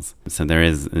 different reels. So there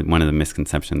is one of the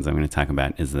misconceptions I'm going to talk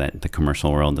about is that the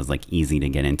commercial world is easy to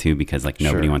get into because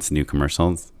nobody wants to do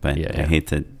commercials. But I hate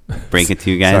to break it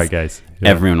to you guys. Sorry, guys. Yeah.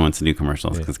 Everyone wants to do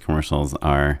commercials because commercials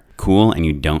are cool, and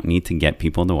you don't need to get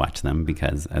people to watch them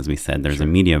because, as we said, there's a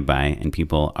media buy, and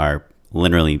people are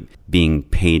literally being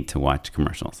paid to watch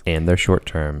commercials. And they're short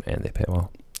term, and they pay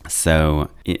well.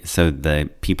 So the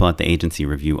people at the agency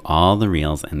review all the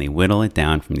reels, and they whittle it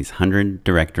down from these 100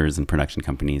 directors and production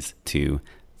companies to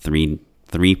three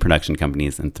production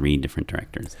companies and 3 different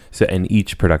directors. So, and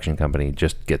each production company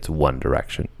just gets one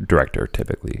director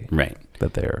typically. Right.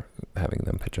 That they're having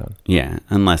them pitch on. Yeah.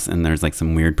 And there's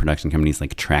some weird production companies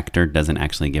like Tractor doesn't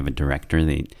actually give a director.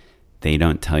 They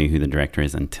don't tell you who the director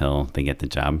is until they get the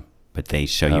job, but they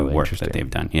show you work that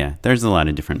they've done. Yeah. There's a lot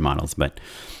of different models, but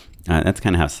that's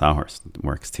kind of how Sawhorse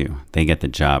works too. They get the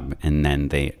job, and then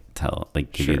they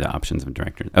give you the options of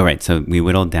directors. All right, so we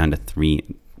whittled down to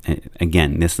 3.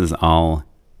 Again, this is all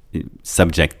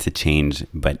subject to change,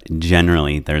 but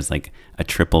generally there's a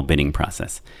triple bidding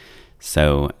process.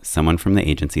 So someone from the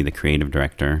agency, the creative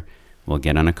director, will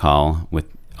get on a call with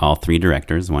all 3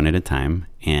 directors one at a time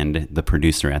and the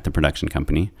producer at the production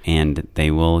company, and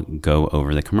they will go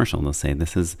over the commercial. They'll say,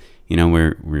 this is,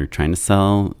 we're trying to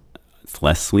sell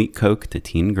less sweet Coke to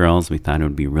teen girls. We thought it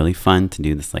would be really fun to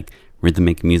do this like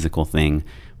rhythmic musical thing.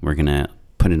 We're going to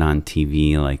put it on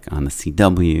TV, like on the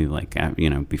CW, like,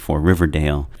 before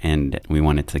Riverdale. And we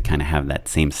wanted to kind of have that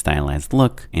same stylized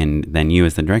look. And then you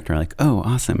as the director are like, oh,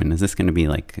 awesome. And is this going to be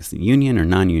like union or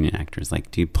non-union actors?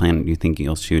 Like, do you think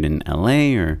you'll shoot in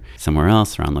LA or somewhere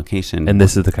else or on location? And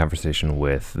this is the conversation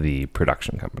with the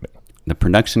production company. The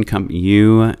production company,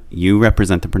 you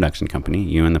represent the production company,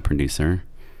 you and the producer.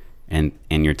 And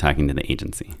you're talking to the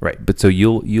agency. Right. But so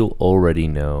you'll already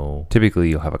know, typically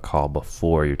you'll have a call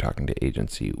before you're talking to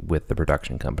agency with the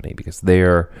production company, because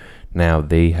you're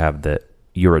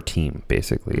a team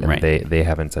basically, and right. they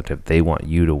have incentive. They want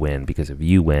you to win, because if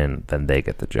you win, then they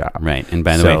get the job. Right. And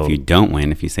by the way, if you don't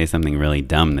win, if you say something really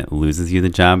dumb that loses you the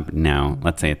job, now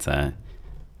let's say it's a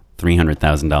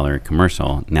 $300,000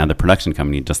 commercial. Now the production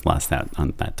company just lost out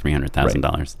on that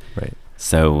 $300,000. Right.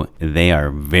 So they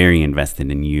are very invested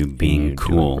in you being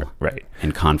cool, right,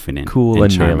 and confident, cool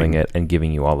and charming. nailing it, and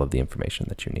giving you all of the information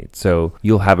that you need. So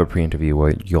you'll have a pre-interview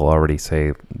where you'll already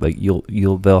say, like,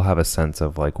 they'll have a sense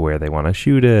of like where they want to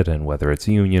shoot it and whether it's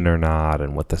union or not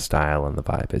and what the style and the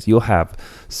vibe is. You'll have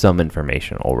some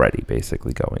information already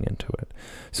basically going into it.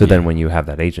 So then when you have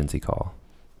that agency call,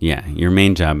 your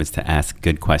main job is to ask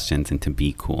good questions and to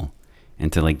be cool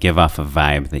and to like give off a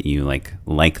vibe that you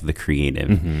like the creative.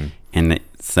 Mm-hmm. And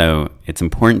so it's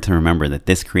important to remember that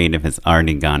this creative has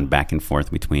already gone back and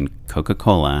forth between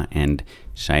Coca-Cola and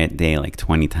Chiat Day like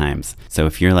 20 times. So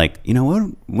if you're like,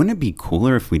 wouldn't it be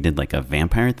cooler if we did like a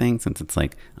vampire thing, since it's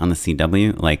like on the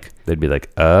CW? Like, they'd be like,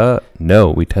 no,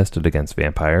 we tested against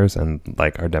vampires and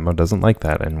like our demo doesn't like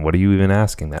that. And what are you even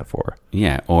asking that for?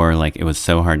 Yeah. Or like, it was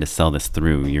so hard to sell this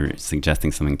through. You're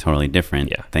suggesting something totally different.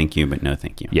 Yeah. Thank you, but no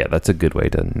thank you. Yeah, that's a good way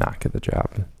to not get the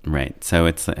job. Right. So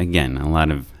it's, again, a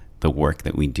lot of the work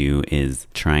that we do is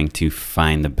trying to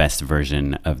find the best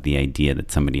version of the idea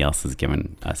that somebody else has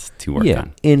given us to work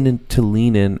on. And to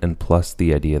lean in, and plus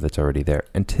the idea that's already there.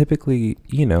 And typically,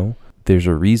 there's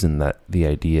a reason that the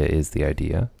idea is the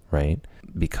idea, right?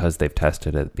 Because they've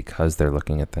tested it, because they're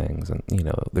looking at things, and,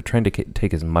 they're trying to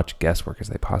take as much guesswork as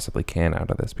they possibly can out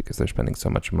of this, because they're spending so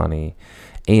much money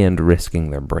and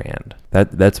risking their brand.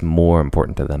 That's more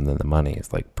important to them than the money.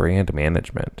 It's like brand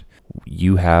management.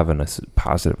 You have a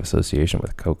positive association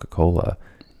with Coca-Cola.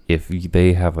 If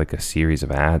they have like a series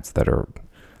of ads that are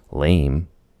lame,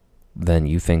 then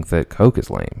you think that Coke is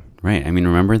lame. Right. I mean,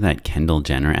 remember that Kendall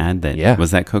Jenner ad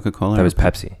was that Coca-Cola? That was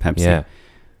Pepsi. Pepsi. Yeah.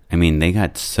 I mean, they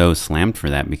got so slammed for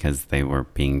that because they were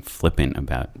being flippant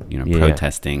about,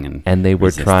 protesting and they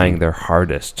were trying their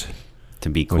hardest to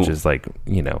be cool. Which is like,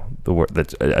 the word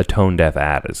that's a tone deaf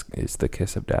ad is the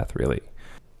kiss of death, really.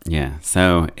 Yeah,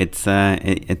 so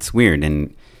it's weird,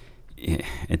 and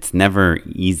it's never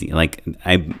easy. Like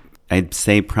I'd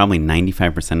say probably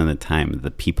 95% of the time,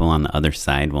 the people on the other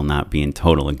side will not be in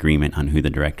total agreement on who the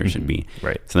director should be.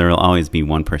 Right. So there will always be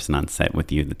one person on set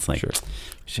with you that's like, sure.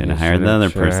 should have hired the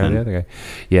other person. The other guy.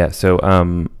 Yeah. So,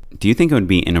 do you think it would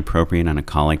be inappropriate on a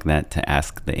call like that to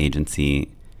ask the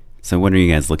agency, so what are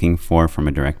you guys looking for from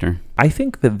a director? I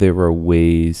think that there are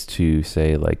ways to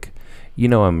say like,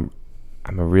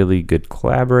 I'm a really good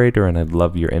collaborator and I'd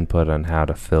love your input on how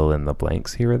to fill in the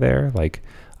blanks here or there. Like,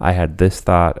 I had this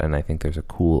thought and I think there's a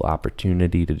cool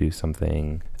opportunity to do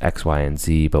something X, Y, and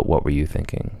Z, but what were you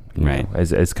thinking? Right.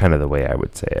 As kind of the way I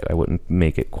would say it. I wouldn't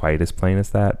make it quite as plain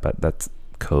as that, but that's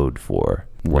code for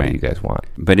what do you guys want.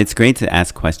 But it's great to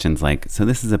ask questions like, so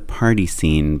this is a party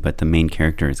scene, but the main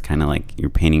character is kind of like,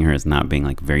 you're painting her as not being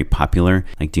like very popular.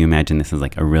 Like, do you imagine this is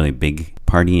like a really big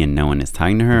party and no one is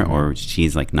talking to her, or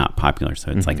she's like not popular, so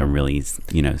it's like a really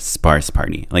sparse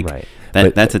party? Like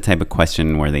that's a type of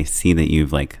question where they see that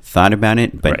you've like thought about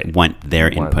it, but want their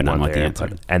input on what the answer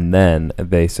is. And then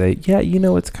they say,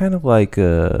 it's kind of like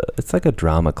it's like a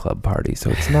drama club party,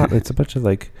 so it's not. It's a bunch of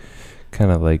like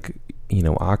kind of like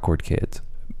awkward kids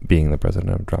being the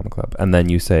president of drama club. And then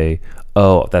you say,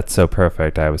 oh, that's so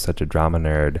perfect, I was such a drama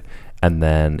nerd. And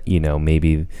then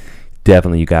maybe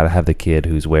definitely you got to have the kid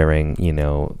who's wearing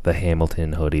the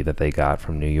Hamilton hoodie that they got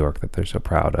from New York that they're so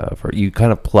proud of, or you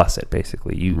kind of plus it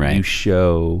basically. You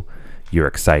show you're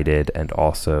excited and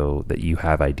also that you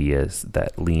have ideas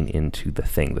that lean into the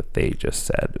thing that they just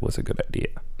said was a good idea.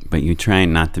 But you try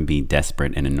not to be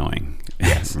desperate and annoying.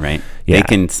 Yes. Right? Yeah. They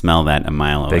can smell that a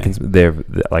mile away. They're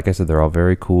like I said, they're all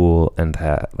very cool and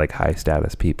like high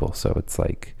status people. So it's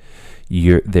like,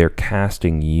 they're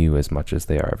casting you as much as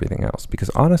they are everything else. Because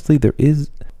honestly, there's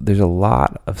a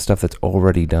lot of stuff that's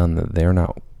already done that they're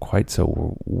not quite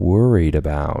so worried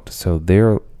about. So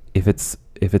if it's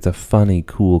a funny,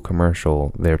 cool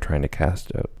commercial, they're trying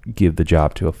to give the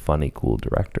job to a funny, cool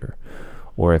director.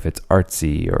 Or if it's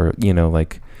artsy, or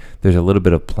like there's a little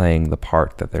bit of playing the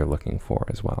part that they're looking for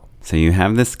as well. So you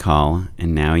have this call,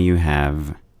 and now you're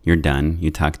done.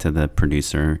 You talk to the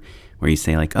producer, where you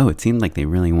say like, oh, it seemed like they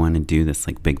really want to do this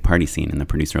like big party scene. And the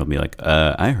producer will be like,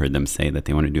 I heard them say that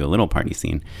they want to do a little party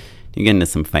scene. You get into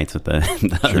some fights with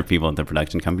the other people at the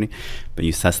production company, but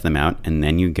you suss them out, and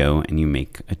then you go and you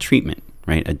make a treatment,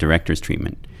 right? A director's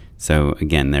treatment. So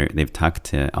again, they've talked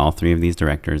to all three of these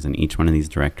directors, and each one of these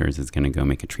directors is going to go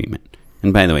make a treatment.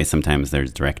 And by the way, sometimes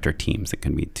there's director teams. It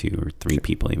can be 2 or 3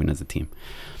 people even as a team.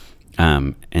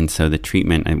 And so the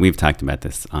treatment, and we've talked about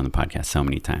this on the podcast so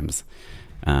many times,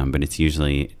 but it's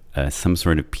usually some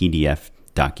sort of PDF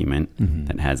document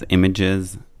that has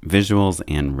images, visuals,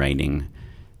 and writing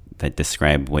that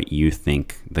describe what you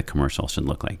think the commercial should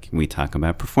look like. We talk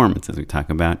about performances. We talk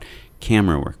about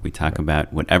camera work. We talk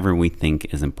about whatever we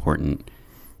think is important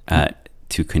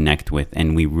to connect with.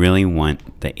 And we really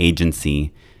want the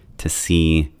agency to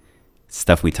see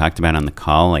stuff we talked about on the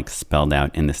call, like spelled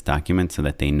out in this document, so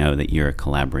that they know that you're a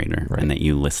collaborator and that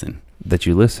you listen. That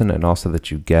you listen, and also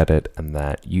that you get it, and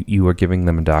that you are giving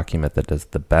them a document that does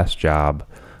the best job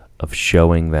of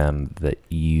showing them that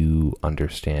you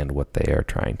understand what they are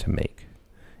trying to make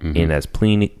in as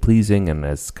pleasing and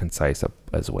as concise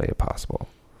as a way as possible.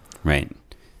 Right.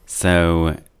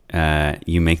 So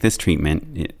you make this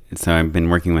treatment. So I've been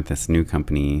working with this new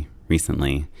company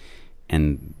recently,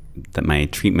 and my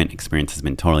treatment experience has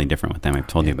been totally different with them. I've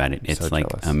told you about it. It's so like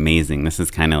jealous. Amazing. This is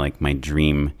kind of like my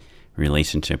dream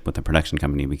relationship with a production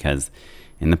company, because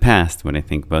in the past, what I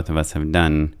think both of us have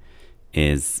done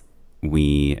is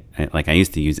I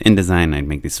used to use InDesign. I'd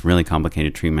make this really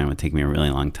complicated treatment. It would take me a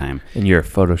really long time. And you're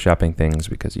photoshopping things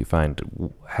because you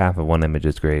find half of one image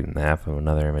is great and half of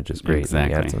another image is great.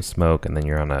 Exactly. And you add some smoke, and then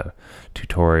you're on a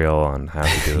tutorial on how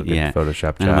to do a good Photoshop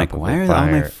job. And I'm like, why are all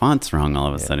my fonts wrong all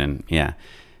of a sudden? Yeah.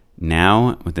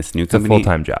 Now with this new company, it's a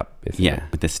full-time job.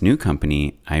 With this new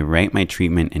company, I write my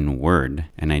treatment in Word,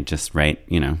 and I just write,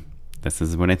 this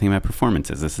is what I think about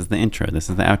performances. This is the intro. This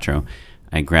is the outro.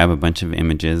 I grab a bunch of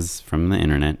images from the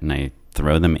internet, and I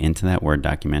throw them into that Word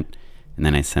document, and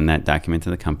then I send that document to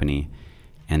the company,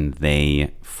 and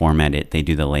they format it. They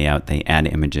do the layout. They add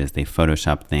images. They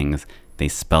Photoshop things. They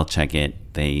spell check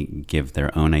it. They give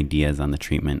their own ideas on the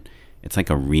treatment. It's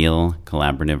like a real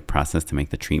collaborative process to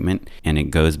make the treatment. And it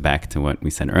goes back to what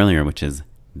we said earlier, which is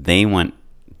they want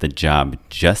the job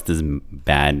just as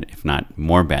bad, if not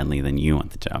more badly, than you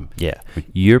want the job. Yeah.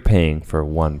 You're paying for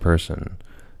one person.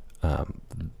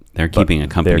 They're keeping a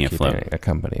company afloat.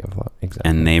 Exactly.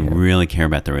 And they really care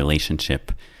about the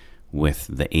relationship with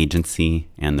the agency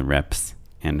and the reps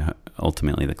and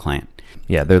ultimately the client.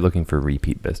 Yeah, they're looking for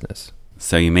repeat business.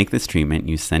 So you make this treatment,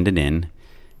 you send it in,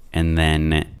 and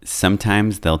then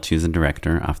sometimes they'll choose a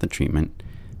director off the treatment,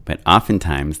 but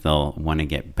oftentimes they'll want to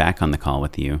get back on the call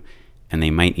with you, and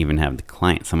they might even have the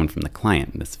client, someone from the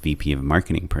client, this VP of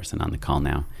marketing person on the call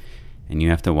now, and you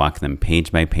have to walk them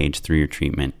page by page through your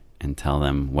treatment and tell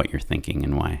them what you're thinking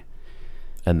and why.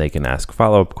 And they can ask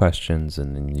follow-up questions,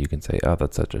 and then you can say, oh,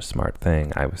 that's such a smart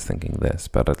thing. I was thinking this,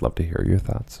 but I'd love to hear your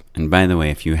thoughts. And by the way,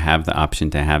 if you have the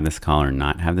option to have this call or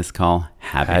not have this call,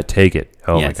 have it. Take it.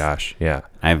 Oh, yes. My gosh. Yeah.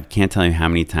 I can't tell you how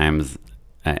many times,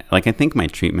 I think my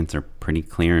treatments are pretty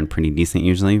clear and pretty decent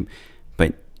usually,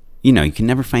 but you can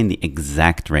never find the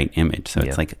exact right image. So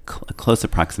it's like a close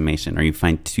approximation, or you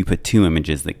put 2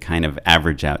 images that kind of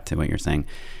average out to what you're saying.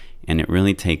 And it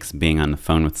really takes being on the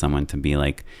phone with someone to be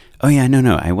like, oh yeah,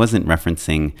 no, I wasn't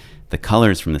referencing the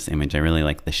colors from this image. I really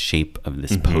like the shape of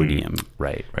this podium.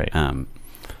 Right.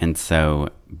 And so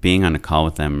being on a call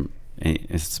with them,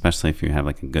 especially if you have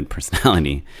like a good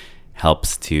personality,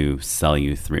 helps to sell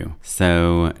you through.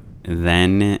 So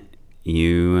then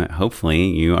hopefully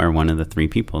you are one of the 3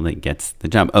 people that gets the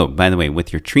job. Oh, by the way,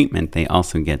 with your treatment, they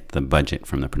also get the budget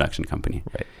from the production company.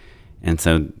 Right. And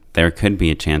so there could be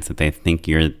a chance that they think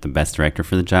you're the best director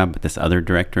for the job, but this other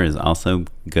director is also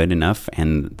good enough,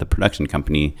 and the production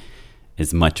company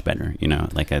is much better.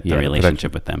 The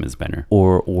relationship with them is better.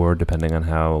 Or depending on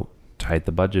how tight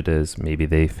the budget is, maybe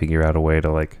they figure out a way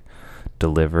to like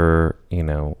deliver,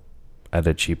 at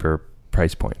a cheaper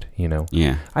price point.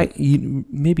 Yeah.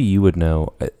 Maybe you would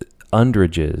know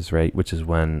underages, right? Which is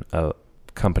when a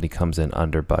company comes in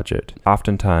under budget.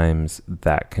 Oftentimes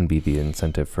that can be the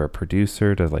incentive for a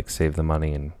producer to like save the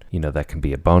money and that can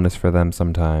be a bonus for them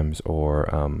sometimes,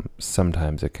 or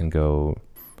sometimes it can go,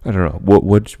 I don't know.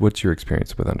 What's your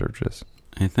experience with underages?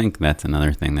 I think that's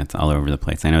another thing that's all over the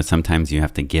place. I know sometimes you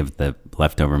have to give the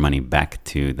leftover money back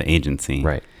to the agency.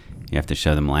 Right. You have to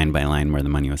show them line by line where the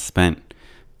money was spent.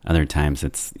 Other times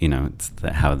it's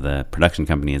how the production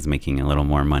company is making a little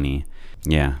more money.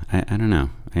 Yeah, I don't know.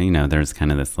 There's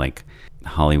kind of this like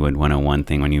Hollywood 101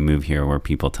 thing when you move here where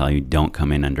people tell you don't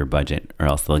come in under budget or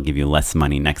else they'll give you less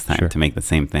money next time to make the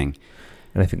same thing.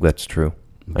 And I think that's true.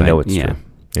 I know it's true.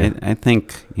 Yeah. I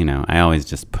think, I always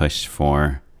just push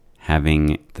for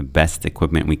having the best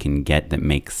equipment we can get that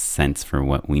makes sense for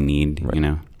what we need,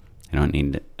 I don't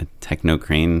need a techno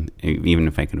crane. Even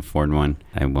if I could afford one,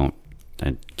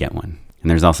 I'd get one. And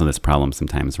there's also this problem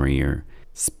sometimes where you're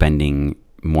spending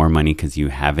more money because you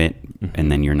have it,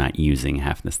 and then you're not using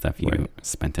half the stuff you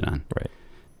spent it on. Right.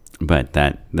 But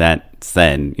that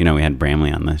said, we had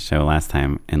Bramley on the show last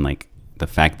time, and like the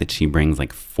fact that she brings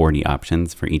like 40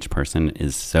 options for each person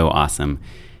is so awesome.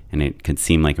 And it could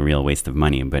seem like a real waste of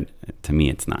money, but to me,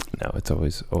 it's not. No, it's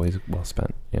always well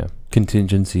spent. Yeah.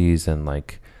 Contingencies and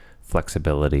like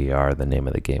flexibility are the name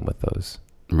of the game with those.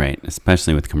 Right.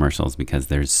 Especially with commercials, because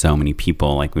there's so many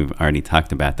people, like we've already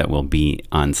talked about, that will be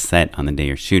on set on the day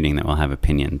you're shooting that will have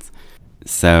opinions.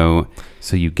 So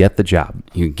you get the job.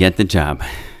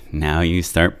 Now you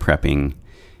start prepping,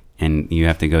 and you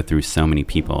have to go through so many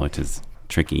people, which is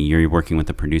tricky. You're working with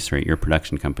the producer at your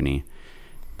production company.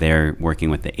 They're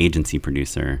working with the agency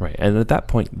producer. Right. And at that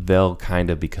point, they'll kind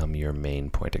of become your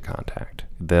main point of contact.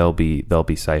 They'll be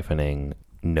siphoning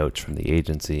notes from the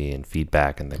agency and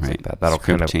feedback and things like that. That'll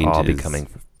kind of all be coming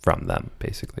from them,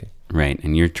 basically. Right.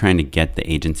 And you're trying to get the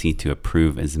agency to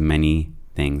approve as many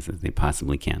things as they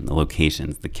possibly can. The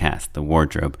locations, the cast, the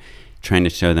wardrobe. Trying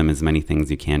to show them as many things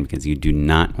you can, because you do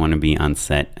not want to be on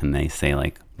set and they say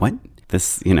like, what?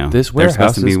 This warehouse they're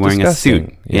supposed to be wearing disgusting. A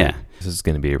suit. Yeah. This is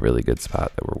going to be a really good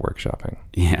spot that we're workshopping.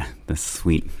 Yeah, the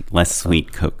less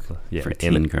sweet Coke for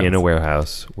teen girls. In a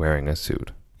warehouse wearing a suit.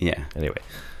 Yeah. Anyway.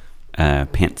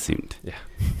 Pantsuit. Yeah.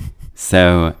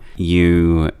 So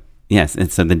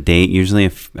and so the day,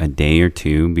 usually a day or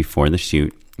two before the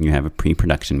shoot, you have a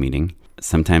pre-production meeting.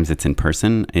 Sometimes it's in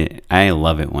person. I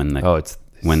love it when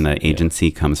the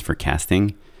agency comes for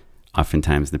casting.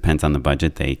 Oftentimes, depends on the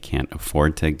budget, they can't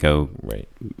afford to go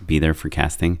be there for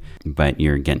casting, but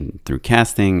you're getting through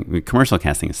casting. Commercial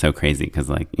casting is so crazy because,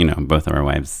 both of our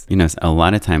wives, a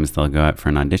lot of times they'll go out for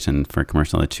an audition for a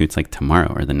commercial that shoots like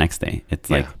tomorrow or the next day.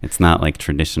 It's it's not like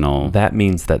traditional. That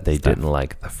means that they didn't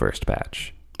like the first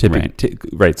batch.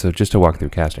 So just to walk through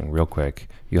casting real quick,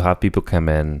 you'll have people come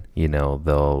in,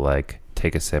 they'll like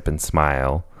take a sip and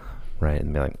smile, right?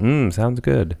 And be like, sounds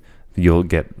good. You'll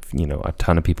get, a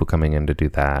ton of people coming in to do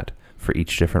that for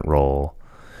each different role.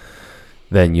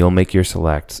 Then you'll make your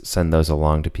selects, send those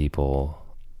along to people,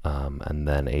 and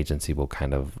then agency will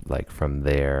kind of like from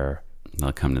there.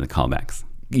 They'll come to the callbacks.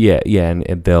 Yeah, and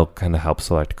they'll kind of help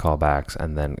select callbacks,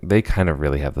 and then they kind of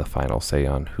really have the final say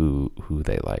on who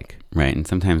they like. Right, and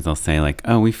sometimes they'll say like,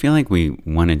 oh, we feel like we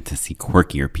wanted to see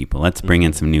quirkier people. Let's bring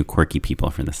in some new quirky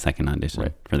people for the second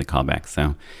audition for the callback.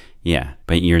 So... yeah,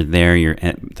 but you're there.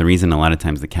 The reason a lot of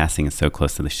times the casting is so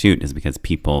close to the shoot is because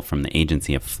people from the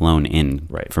agency have flown in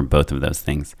for both of those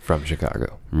things. From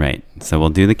Chicago. Right. So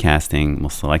we'll do the casting. We'll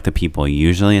select the people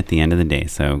usually at the end of the day.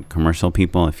 So commercial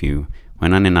people, if you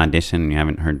went on an audition and you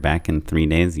haven't heard back in 3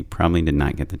 days, you probably did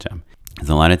not get the job. Because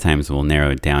a lot of times we'll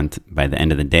narrow it down by the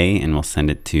end of the day and we'll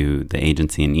send it to the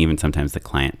agency and even sometimes the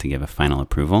client to give a final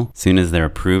approval. As soon as they're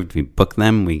approved, we book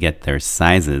them. We get their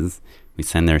sizes. We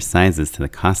send their sizes to the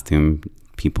costume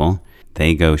people.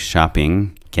 They go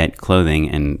shopping, get clothing,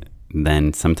 and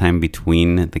then sometime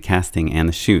between the casting and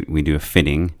the shoot, we do a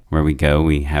fitting where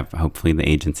we have, hopefully the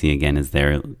agency again is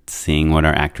there seeing what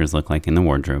our actors look like in the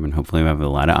wardrobe, and hopefully we have a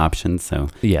lot of options. So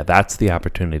yeah, that's the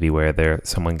opportunity where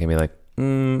someone can be like,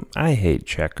 I hate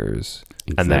checkers.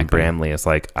 Exactly. And then Bramley is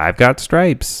like, I've got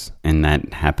stripes. And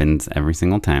that happens every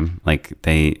single time. Like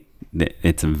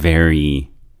it's very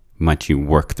much you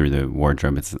work through the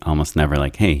wardrobe. It's almost never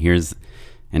like, hey, here's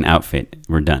an outfit,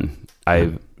 we're done.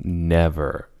 I've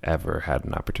never ever had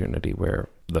an opportunity where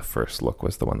the first look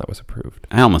was the one that was approved.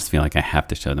 I almost feel like I have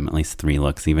to show them at least 3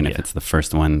 looks, even if it's the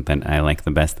first one that I like the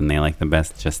best and they like the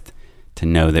best, just to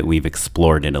know that we've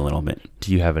explored it a little bit.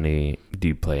 Do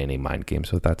you play any mind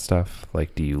games with that stuff?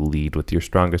 Like, do you lead with your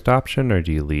strongest option, or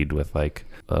do you lead with like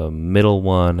a middle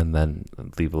one and then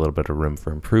leave a little bit of room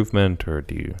for improvement, or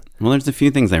do you? Well, there's a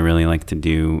few things I really like to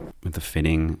do with the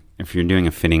fitting. If you're doing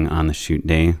a fitting on the shoot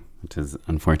day, which is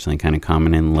unfortunately kind of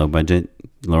common in low budget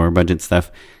lower budget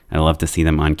stuff, I love to see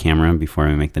them on camera before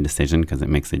I make the decision because it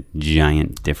makes a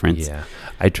giant difference. Yeah.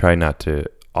 I try not to,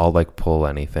 I'll like pull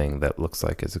anything that looks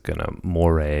like it's going to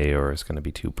moire or is going to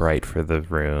be too bright for the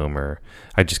room, or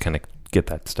I just kind of get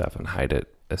that stuff and hide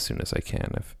it as soon as I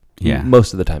can.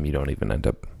 Most of the time you don't even end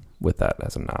up with that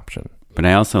as an option. But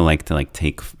I also like to like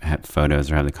take photos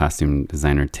or have the costume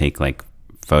designer take like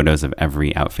photos of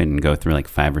every outfit and go through like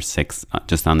 5 or 6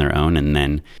 just on their own, and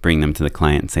then bring them to the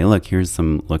client and say, look, here's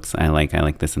some looks I like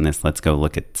this and this. Let's go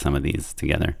look at some of these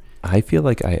together. I feel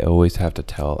like I always have to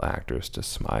tell actors to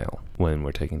smile when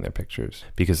we're taking their pictures,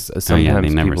 because sometimes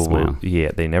they never people smile.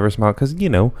 They never smile because,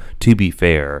 to be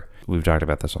fair, we've talked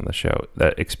about this on the show,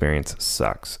 that experience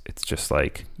sucks. It's just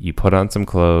like you put on some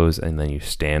clothes and then you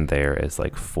stand there as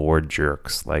like 4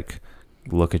 jerks, like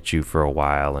look at you for a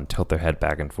while and tilt their head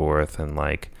back and forth and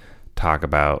like talk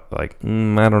about like,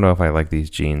 I don't know if I like these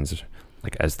jeans,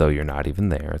 like as though you're not even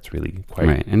there. It's really quite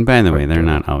right. And by the way, they're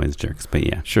not always jerks, but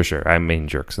yeah. Sure. I mean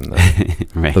jerks in the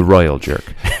right. the royal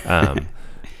jerk.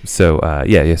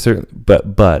 Certainly.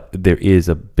 But there is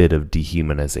a bit of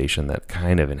dehumanization that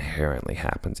kind of inherently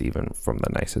happens even from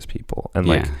the nicest people. And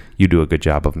like you do a good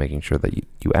job of making sure that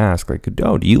you ask like,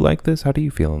 oh, do you like this? How do you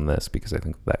feel in this? Because I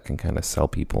think that can kind of sell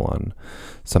people on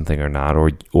something or not,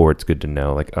 or it's good to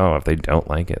know like, oh, if they don't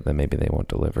like it, then maybe they won't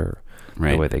deliver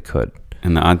the way they could.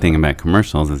 And the odd thing about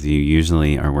commercials is you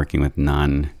usually are working with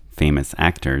non-famous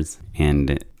actors,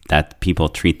 and that people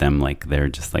treat them like they're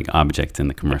just like objects in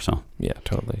the commercial. Yeah,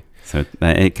 totally. So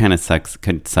it kind of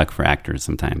could suck for actors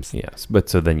sometimes. Yes, but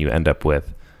so then you end up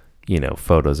with,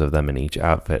 photos of them in each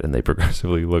outfit, and they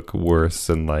progressively look worse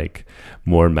and like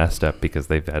more messed up because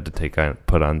they've had to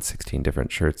put on 16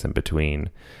 different shirts in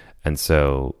between. And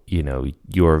so,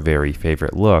 your very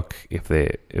favorite look, if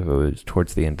it was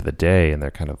towards the end of the day and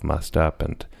they're kind of mussed up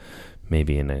and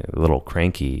maybe in a little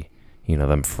cranky,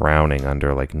 them frowning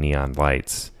under like neon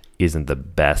lights isn't the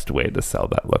best way to sell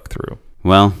that look through.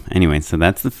 Well, anyway, so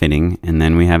that's the fitting. And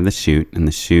then we have the shoot. And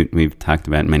the shoot, we've talked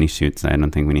about many shoots. I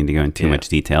don't think we need to go into too much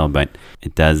detail, but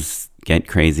it does get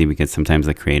crazy because sometimes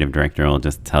the creative director will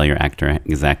just tell your actor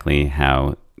exactly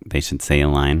how they should say a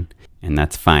line. And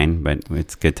that's fine, but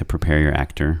it's good to prepare your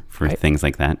actor for things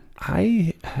like that.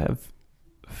 I have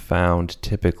found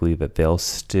typically that they'll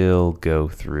still go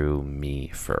through me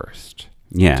first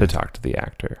to talk to the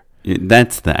actor.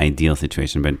 That's the ideal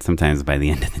situation, but sometimes by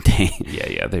the end of the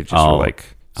day... they're just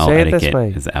like, say it this way.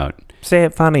 Is out. Say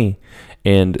it funny.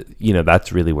 And,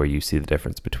 that's really where you see the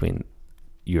difference between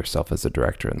yourself as a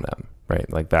director and them,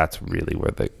 right? Like that's really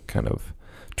where the kind of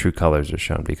true colors are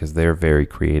shown, because they're very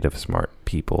creative, smart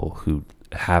people who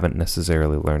haven't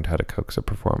necessarily learned how to coax a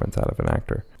performance out of an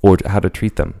actor or how to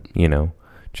treat them,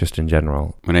 just in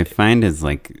general. What I find is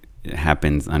like it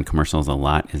happens on commercials a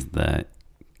lot is the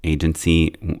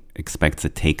agency expects a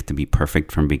take to be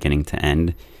perfect from beginning to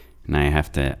end. And I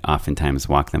have to oftentimes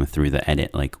walk them through the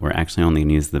edit. Like we're actually only going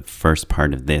to use the first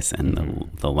part of this and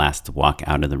the last walk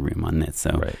out of the room on this.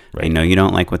 So I know you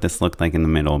don't like what this looked like in the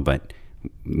middle, but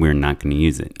we're not going to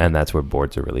use it. And that's where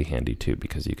boards are really handy too,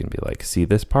 because you can be like, see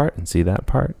this part and see that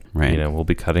part. Right. We'll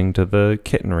be cutting to the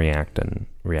kitten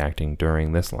reacting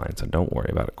during this line, so don't worry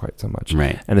about it quite so much.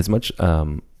 Right. And as much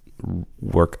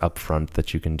work up front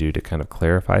that you can do to kind of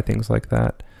clarify things like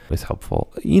that is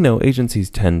helpful. Agencies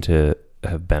tend to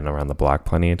have been around the block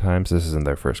plenty of times. This isn't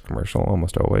their first commercial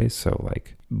almost always. So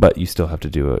but you still have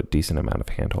to do a decent amount of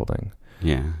hand holding.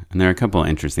 Yeah. And there are a couple of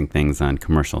interesting things on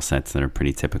commercial sets that are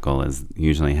pretty typical, is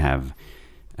usually have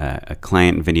a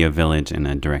client video village and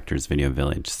a director's video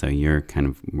village. So you're kind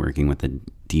of working with the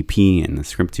DP and the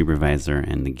script supervisor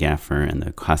and the gaffer and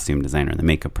the costume designer and the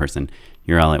makeup person.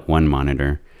 You're all at one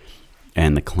monitor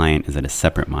and the client is at a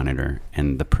separate monitor,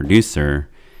 and the producer,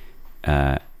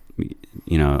 often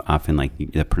like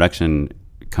the production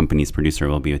company's producer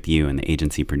will be with you and the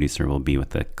agency producer will be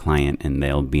with the client, and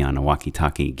they'll be on a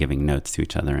walkie-talkie giving notes to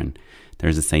each other. And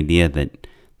there's this idea that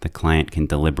the client can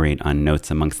deliberate on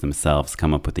notes amongst themselves,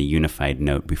 come up with a unified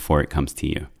note before it comes to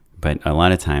you. But a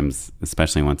lot of times,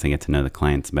 especially once I get to know the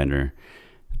clients better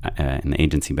and the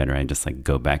agency better, I just like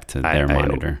go back to their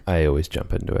monitor. I always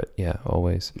jump into it. Yeah,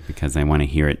 always. Because I want to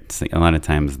hear it. So a lot of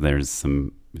times there's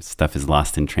some stuff is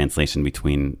lost in translation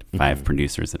between 5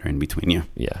 producers that are in between you.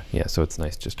 Yeah. So it's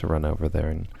nice just to run over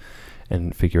there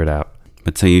and figure it out.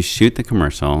 But so you shoot the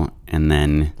commercial and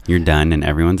then you're done and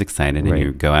everyone's excited and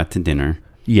you go out to dinner.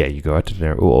 Yeah, you go out to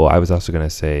dinner. Well, I was also going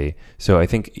to say, so I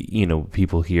think,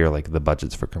 people hear like the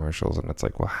budgets for commercials and it's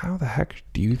like, well, how the heck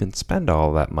do you even spend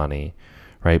all that money?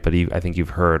 Right. But I think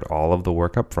you've heard all of the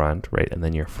work up front. Right. And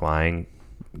then you're flying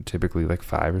typically like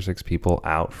 5 or 6 people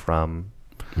out from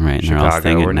Right. And Chicago they're all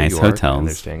staying or at New nice York, and hotels.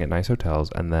 they're staying at nice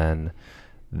hotels, and then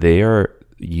they are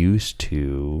used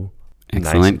to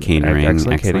Excellent catering,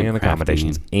 excellent and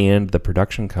accommodations, crafting. and the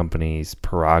production company's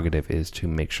prerogative is to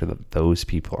make sure that those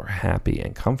people are happy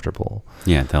and comfortable.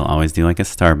 Yeah, they'll always do like a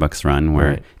Starbucks run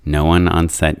where Right. no one on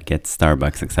set gets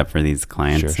Starbucks except for these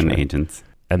clients Sure, and sure. agents.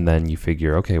 And then you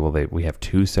figure, okay, well, we have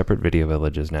 2 separate video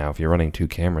villages now. If you're running 2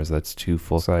 cameras, that's 2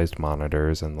 full-sized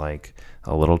monitors and like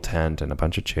a little tent and a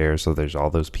bunch of chairs. So there's all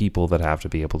those people that have to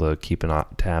be able to keep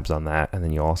tabs on that. And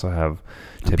then you also have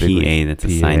A PA that's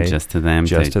assigned just to them.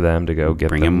 to go get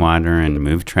bring them water and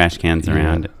move trash cans Yeah.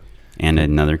 around. And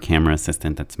another camera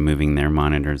assistant that's moving their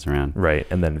monitors around. Right.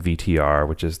 And then VTR,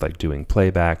 which is like doing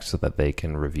playback so that they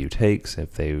can review takes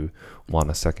if they want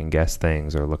to second guess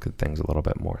things or look at things a little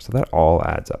bit more. So that all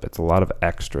adds up. It's a lot of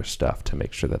extra stuff to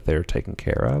make sure that they're taken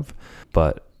care of.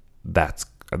 But that's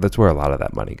where a lot of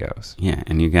that money goes. Yeah,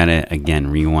 and you got to, again,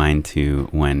 rewind to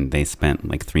when they spent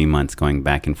like 3 months going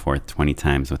back and forth 20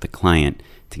 times with the client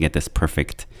to get this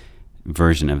perfect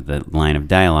version of the line of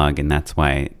dialogue, and that's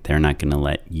why they're not going to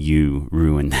let you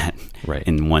ruin that Right.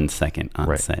 in 1 second on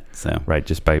Right. set. So Right.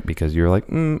 Just because you're like,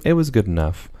 it was good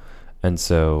enough.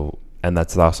 And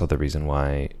that's also the reason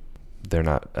why they're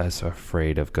not as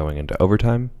afraid of going into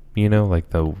overtime. You know,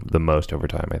 like the most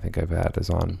overtime I think I've had is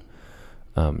on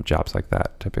jobs like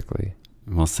that typically.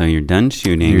 well, so you're done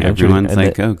shooting. You're done shooting, Everyone's and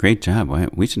like, "Oh, great job!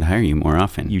 We should hire you more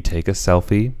often." You take a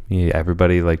selfie.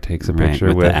 Everybody like takes a Right,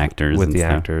 picture with the actors with and the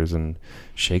stuff. actors and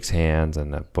shakes hands.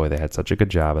 And boy, they had such a good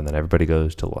job. And then everybody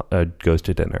goes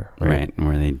to dinner. Right,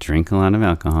 where they drink a lot of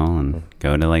alcohol and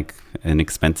go to like an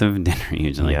expensive dinner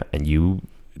usually. Yeah, and you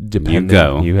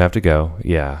go. You have to go.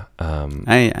 Yeah.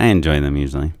 I enjoy them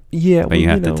usually, Yeah, but you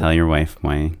have to tell your wife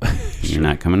why you're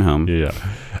not coming home. Yeah.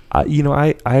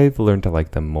 I've learned to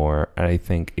like them more. And I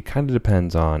think it kind of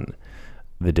depends on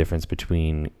the difference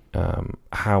between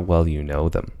how well you know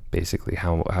them, basically,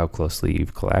 how closely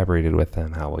you've collaborated with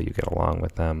them, how well you get along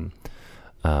with them.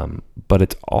 But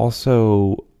it's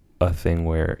also a thing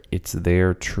where it's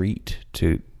their treat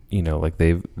to,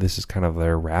 this is kind of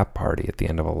their wrap party at the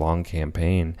end of a long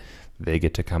campaign. They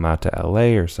get to come out to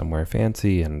LA or somewhere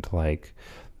fancy and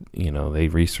they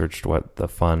researched what the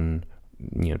fun,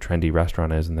 trendy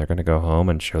restaurant is, and they're going to go home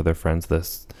and show their friends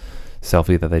this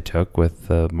selfie that they took with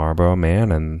the Marlboro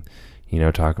Man and,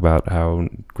 talk about how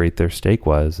great their steak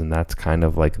was. And that's kind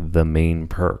of like the main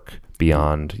perk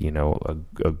beyond,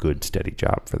 a good steady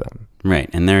job for them. Right.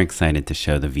 And they're excited to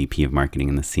show the VP of marketing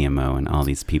and the CMO and all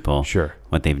these people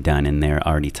what they've done. And they're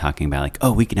already talking about like,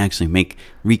 oh, we can actually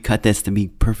recut this to be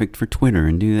perfect for Twitter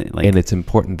and do that. And it's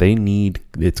important.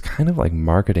 It's kind of like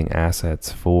marketing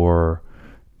assets for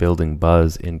building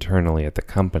buzz internally at the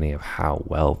company of how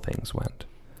well things went.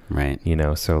 Right.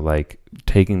 So like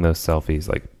taking those selfies,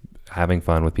 like having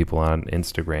fun with people on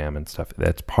Instagram and stuff,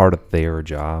 that's part of their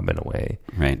job in a way.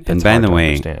 Right. And by the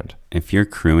way, understand. If you're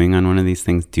crewing on one of these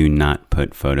things, do not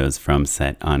put photos from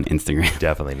set on Instagram.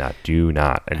 Definitely not. Do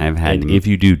not. And if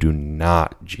you do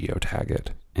not geotag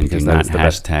it. And do not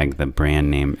hashtag the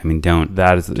brand name. I mean, don't.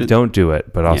 Don't do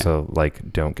it, but also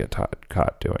don't get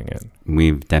caught doing it.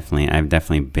 I've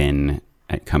definitely been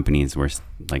at companies where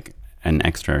like an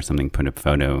extra or something put a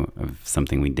photo of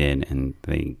something we did, and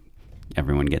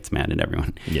everyone gets mad at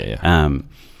everyone. Yeah.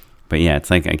 But yeah, it's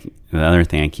like the other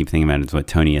thing I keep thinking about is what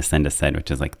Tony Ascenda said,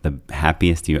 which is like the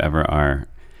happiest you ever are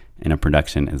in a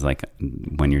production is like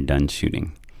when you're done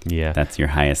shooting. Yeah. That's your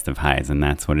highest of highs, and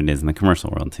that's what it is in the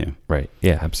commercial world too. Right.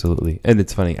 Yeah, absolutely. And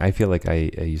it's funny. I feel like I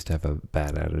used to have a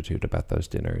bad attitude about those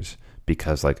dinners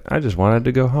because like I just wanted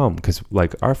to go home because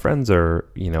like our friends are,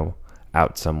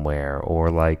 out somewhere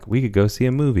or like we could go see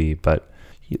a movie. But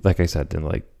like I said, then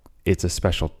like it's a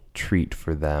special treat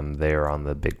for them. They're on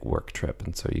the big work trip.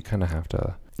 And so you kind of have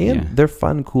to, and they're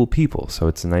fun, cool people. So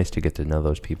it's nice to get to know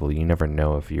those people. You never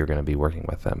know if you're going to be working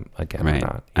with them again or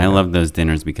not. I love those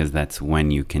dinners because that's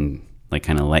when you can like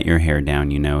kind of let your hair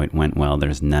down. It went well.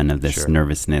 There's none of this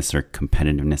nervousness or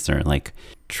competitiveness or like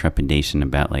trepidation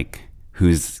about like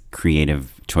whose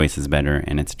creative choice is better.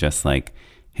 And it's just like,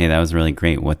 hey, that was really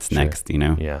great. What's next?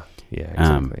 Yeah,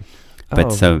 exactly.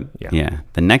 But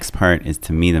the next part is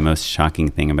to me the most shocking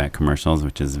thing about commercials,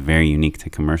 which is very unique to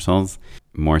commercials,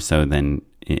 more so than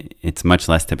it's much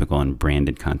less typical in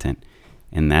branded content.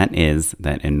 And that is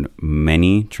that in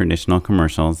many traditional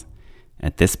commercials,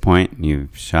 at this point,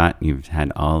 you've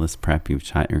had all this prep, you've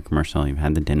shot your commercial, you've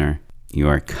had the dinner, you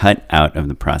are cut out of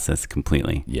the process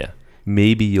completely. Yeah.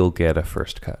 Maybe you'll get a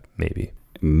first cut.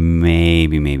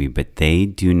 Maybe, but they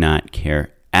do not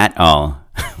care at all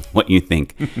what you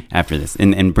think after this.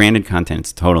 And branded content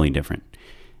is totally different.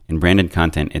 In branded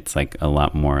content, it's like a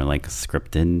lot more like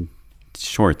scripted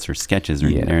shorts or sketches or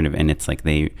narrative, and it's like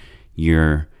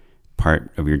your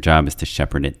part of your job is to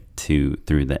shepherd it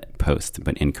through that post.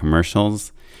 But in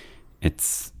commercials,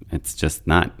 it's just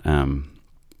not,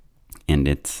 and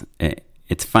it's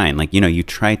fine. Like, you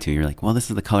try to, you're like, well, this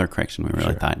is the color correction we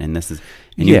really thought, and this is,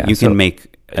 and you can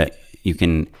make, you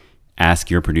can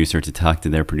ask your producer to talk to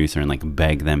their producer and like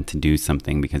beg them to do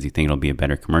something because you think it'll be a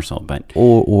better commercial. But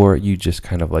or you just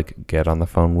kind of like get on the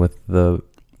phone with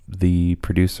the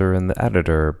producer and the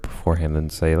editor beforehand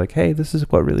and say like, hey, this is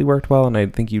what really worked well, and I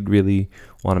think you'd really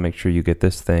want to make sure you get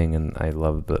this thing, and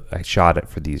I shot it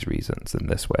for these reasons in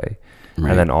this way. Right.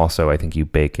 And then also I think you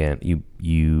bake in,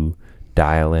 you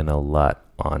dial in a LUT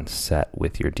on set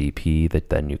with your DP that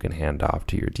then you can hand off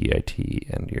to your DIT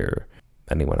and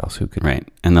anyone else who could. Right.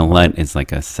 And the LUT is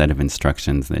like a set of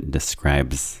instructions that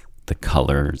describes the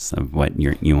colors of what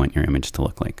you want your image to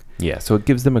look like. Yeah. So it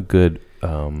gives them a good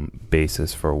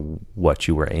basis for what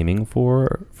you were aiming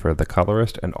for the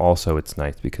colorist. And also it's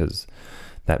nice because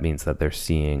that means that they're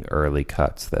seeing early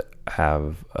cuts that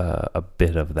have a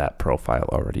bit of that profile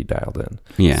already dialed in.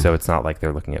 Yeah. So it's not like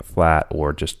they're looking at flat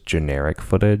or just generic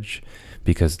footage,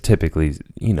 because typically,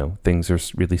 things are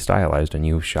really stylized and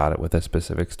you shot it with a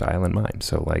specific style in mind.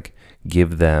 So like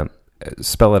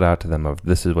spell it out to them of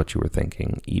this is what you were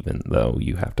thinking, even though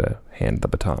you have to hand the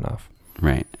baton off.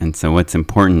 Right. And so what's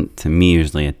important to me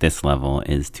usually at this level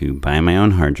is to buy my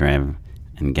own hard drive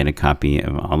and get a copy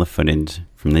of all the footage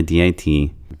from the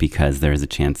DIT, because there's a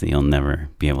chance that you'll never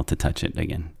be able to touch it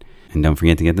again. And don't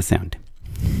forget to get the sound.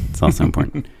 It's also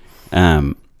important.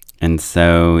 And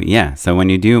so, so when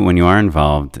you are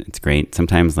involved, it's great.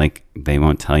 Sometimes like they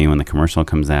won't tell you when the commercial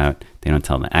comes out. They don't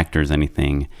tell the actors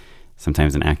anything.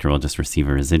 Sometimes an actor will just receive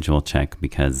a residual check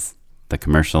because the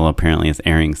commercial apparently is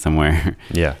airing somewhere.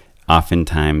 Yeah.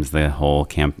 Oftentimes the whole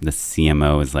the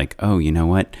CMO is like, oh, you know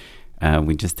what?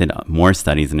 We just did more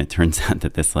studies and it turns out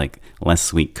that this like less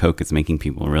sweet Coke is making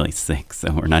people really sick.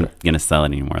 So we're not going to sell it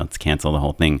anymore. Let's cancel the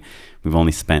whole thing. We've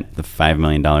only spent the $5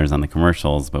 million on the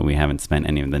commercials, but we haven't spent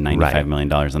any of the $95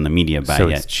 million on the media buy yet. So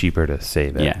it's cheaper to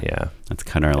save it. Yeah. Let's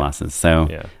cut our losses. So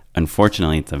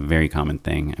unfortunately, it's a very common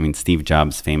thing. I mean, Steve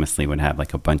Jobs famously would have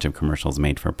like a bunch of commercials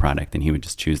made for a product and he would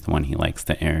just choose the one he likes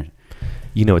to air.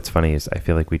 What's funny is I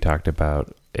feel like we talked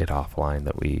about it offline,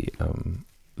 that we,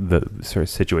 the sort of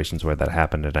situations where that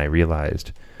happened, and I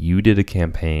realized you did a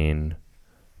campaign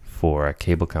for a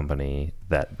cable company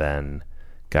that then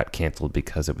got canceled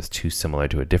because it was too similar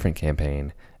to a different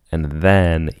campaign, and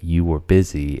then you were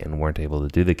busy and weren't able to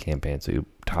do the campaign, so you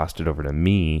tossed it over to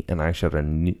me, and I shot a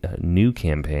new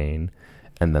campaign,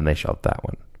 and then they shot that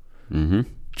one. Mm-hmm.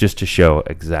 Just to show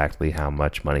exactly how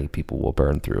much money people will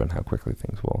burn through and how quickly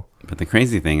things will. But the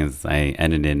crazy thing is I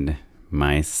edited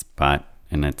my spot,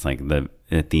 and it's like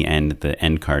at the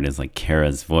end card is like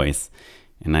Kara's voice.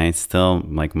 And I still,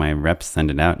 like, my reps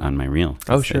send it out on my reel.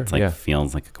 Oh, sure. It's like,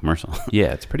 feels like a commercial.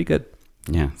 Yeah, it's pretty good.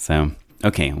 Yeah. So,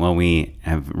 okay. Well, we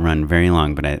have run very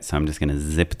long, so I'm just going to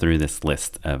zip through this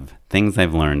list of things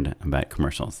I've learned about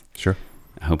commercials. Sure.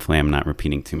 Hopefully I'm not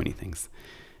repeating too many things.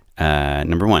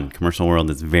 Number one, commercial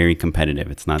world is very competitive.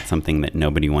 It's not something that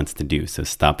nobody wants to do. So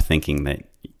stop thinking that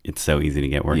it's so easy to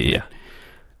get work. Yeah.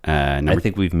 I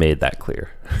think we've made that clear.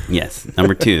 Yes.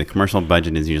 Number two, the commercial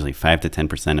budget is usually 5 to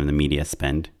 10% of the media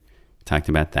spend. Talked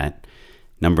about that.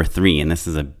 Number three, and this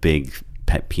is a big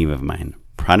pet peeve of mine,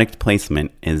 product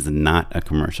placement is not a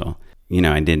commercial.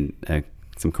 I did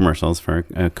some commercials for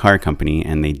a car company,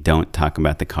 and they don't talk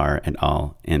about the car at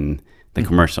all in the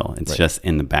commercial. It's just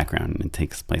in the background, and it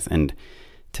takes place. And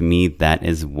to me, that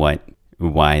is why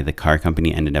the car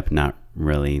company ended up not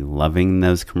really loving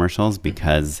those commercials,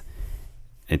 because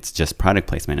it's just product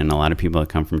placement. And a lot of people that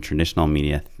come from traditional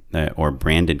media or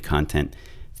branded content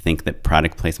think that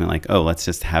product placement, like, oh, let's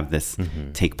just have this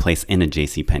take place in a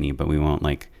JCPenney, but we won't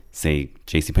like say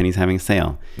JCPenney's having a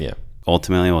sale. Yeah.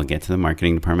 Ultimately, we'll get to the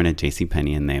marketing department at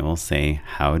JCPenney and they will say,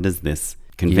 how does this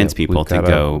convince people to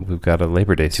go? We've got a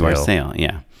Labor Day to our sale.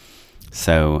 Yeah.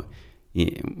 So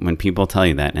when people tell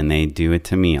you that, and they do it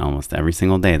to me almost every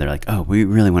single day, they're like, oh, we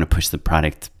really want to push the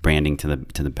product branding to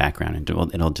the background, and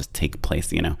it'll just take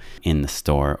place, in the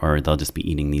store, or they'll just be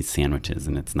eating these sandwiches,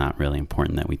 and it's not really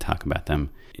important that we talk about them.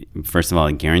 First of all,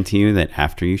 I guarantee you that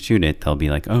after you shoot it, they'll be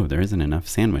like, oh, there isn't enough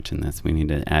sandwich in this. We need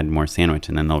to add more sandwich,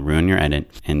 and then they'll ruin your edit.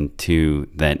 And two,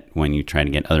 that when you try to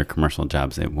get other commercial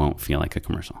jobs, it won't feel like a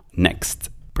commercial. Next,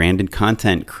 branded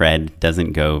content cred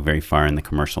doesn't go very far in the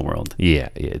commercial world. Yeah.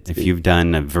 If you've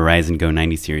done a Verizon Go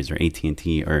 90 series or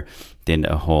AT&T, or did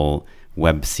a whole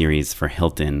web series for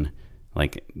Hilton,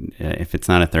 Like if it's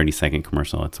not a 30-second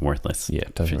commercial, it's worthless. Yeah,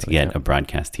 it doesn't to really get count. a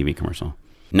broadcast TV commercial.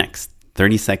 Next,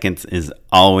 30 seconds is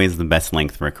always the best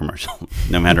length for a commercial,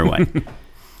 no matter what.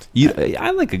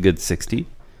 I like a good 60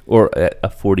 or a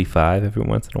 45 every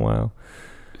once in a while.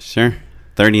 Sure.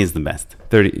 30 is the best.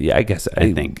 30. Yeah, I guess.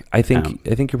 I think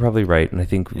you're probably right. And I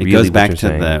think it really goes what back you're to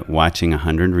saying, the watching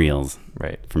 100 reels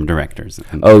right, from directors.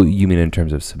 And oh, you mean in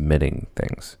terms of submitting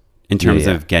things? in terms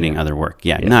Yeah, of getting other work.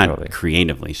 Yeah, Yeah, not totally.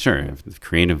 creatively. Sure. If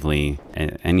creatively,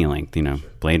 any length,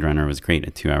 Blade Runner was great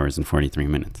at 2 hours and 43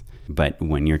 minutes. But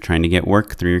when you're trying to get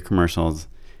work through your commercials,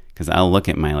 because I'll look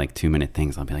at my 2-minute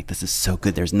things, I'll be like, this is so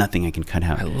good. There's nothing I can cut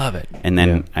out. I love it. And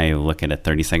then I look at a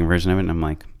 30-second version of it, and I'm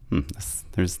like,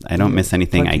 I don't miss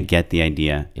anything. Plenty. I get the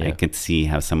idea. Yeah. I could see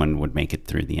how someone would make it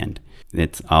through the end.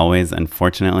 It's always,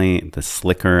 unfortunately, the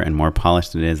slicker and more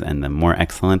polished it is, and the more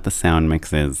excellent the sound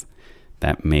mix is,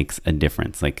 that makes a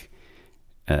difference.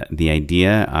 The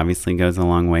idea obviously goes a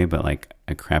long way, but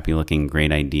a crappy-looking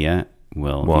great idea you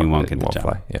won't get the job.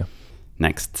 Fly. Yeah.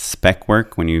 Next, spec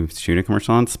work. When you shoot a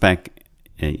commercial on spec,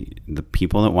 the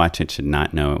people that watch it should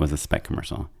not know it was a spec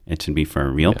commercial. It should be for a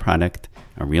real product,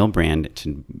 a real brand. It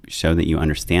should show that you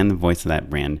understand the voice of that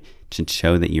brand. It should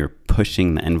show that you're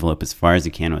pushing the envelope as far as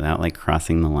you can without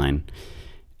crossing the line.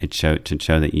 It should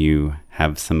show that you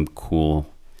have some cool...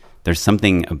 There's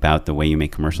something about the way you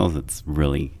make commercials that's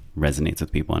really resonates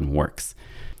with people and works.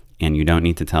 And you don't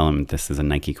need to tell them this is a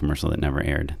Nike commercial that never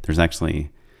aired.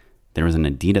 There was an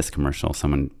Adidas commercial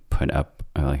someone put up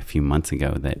a few months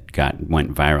ago that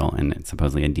went viral, and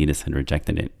supposedly Adidas had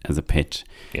rejected it as a pitch.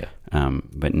 Yeah.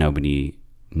 But nobody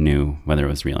knew whether it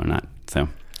was real or not. So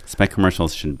spec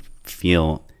commercials should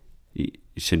feel...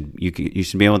 You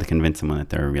should be able to convince someone that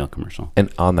they're a real commercial. And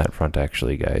on that front,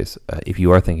 actually, guys, if you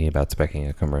are thinking about speccing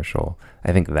a commercial,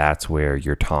 I think that's where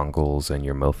your Tongles and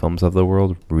your MoFilms of the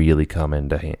world really come in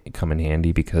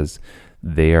handy, because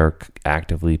they are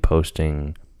actively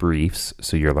posting briefs.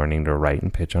 So you're learning to write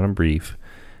and pitch on a brief,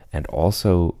 and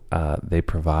also they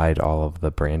provide all of the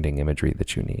branding imagery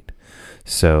that you need.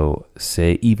 So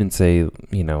say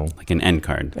like an end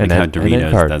card, how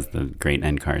Doritos does the great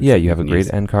end cards. Yeah, you have a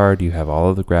great end card. You have all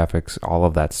of the graphics, all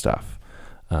of that stuff,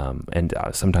 and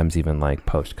sometimes even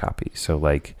post copy.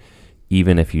 So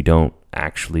even if you don't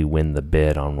actually win the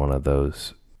bid on one of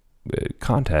those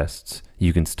contests,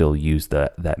 you can still use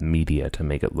that media to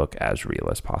make it look as real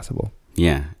as possible.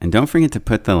 Yeah, and don't forget to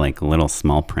put the little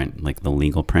small print, the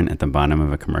legal print at the bottom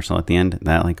of a commercial at the end.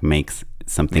 That makes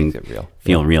something it real.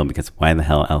 feel real, because why the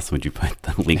hell else would you put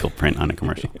the legal print on a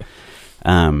commercial?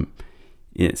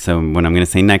 So what I'm going to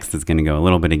say next is going to go a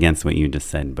little bit against what you just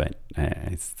said, but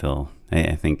I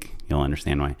think you'll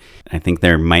understand why. I think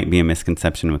there might be a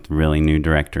misconception with really new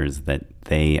directors that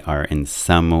they are in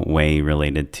some way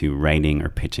related to writing or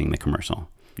pitching the commercial.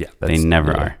 Yeah, they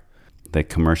never are. The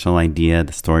commercial idea,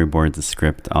 the storyboards, the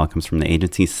script, all comes from the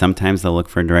agency. Sometimes they'll look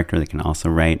for a director that can also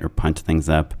write or punch things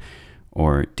up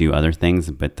or do other things,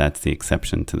 but that's the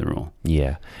exception to the rule.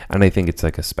 Yeah, and I think it's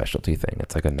a specialty thing.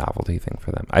 It's a novelty thing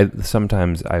for them.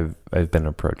 I've been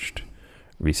approached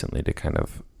recently to kind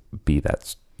of be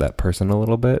that person a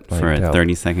little bit. For a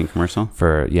 30-second commercial?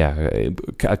 For,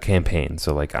 a campaign.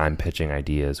 So, I'm pitching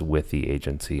ideas with the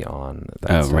agency on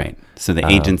that stuff. Right. So the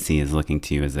agency is looking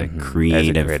to you as a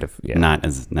creative, not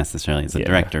as necessarily as a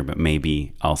director, but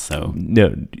maybe also...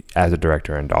 No, as a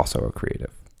director and also a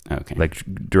creative. Okay.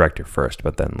 Director first,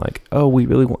 but then we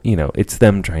really want... it's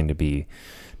them trying to be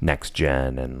next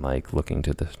gen and, looking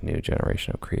to this new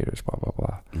generation of creators, blah, blah,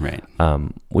 blah. Right.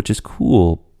 Which is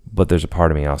cool. But there's a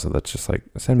part of me also that's just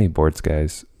send me boards,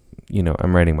 guys.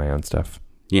 I'm writing my own stuff.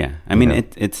 Yeah, I mean,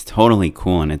 it's totally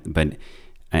cool, but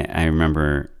I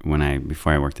remember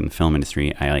before I worked in the film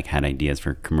industry, I had ideas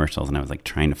for commercials, and I was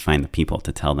trying to find the people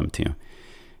to tell them to,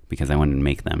 because I wanted to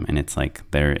make them, and it's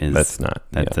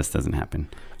just doesn't happen.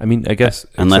 I mean, I guess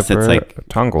unless it's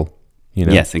Tongle,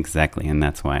 Yes, exactly, and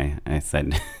that's why I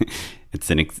said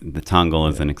the Tongle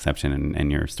is an exception,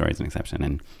 and your story is an exception,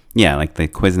 and. Yeah, the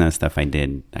Quiznos stuff I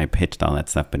pitched all that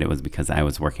stuff, but it was because I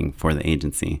was working for the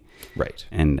agency. Right.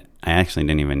 And I actually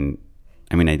I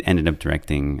ended up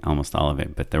directing almost all of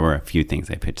it, but there were a few things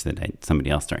I pitched that somebody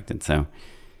else directed. So,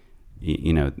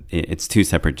 it's two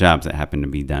separate jobs that happen to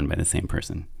be done by the same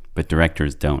person. But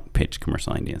directors don't pitch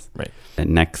commercial ideas. Right.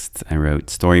 Next, I wrote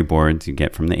storyboards you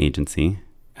get from the agency.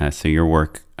 So your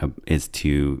work is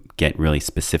to get really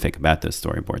specific about those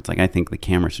storyboards. I think the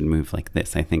camera should move like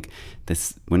this. I think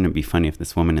wouldn't it be funny if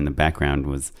this woman in the background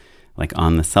was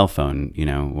on the cell phone,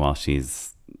 while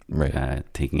she's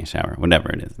taking a shower,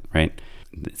 whatever it is, right?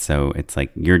 So it's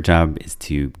your job is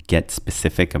to get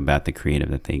specific about the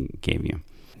creative that they gave you.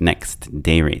 Next,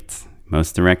 day rates.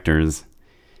 most directors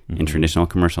in traditional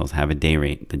commercials have a day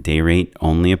rate. The day rate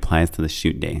only applies to the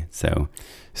shoot day. So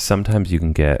sometimes you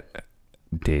can get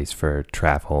days for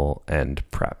travel and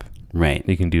prep. Right.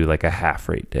 You can do like a half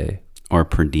rate day. Or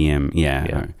per diem,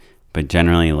 yeah. But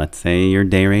generally, let's say your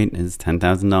day rate is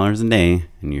 $10,000 a day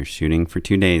and you're shooting for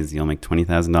 2 days, you'll make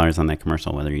 $20,000 on that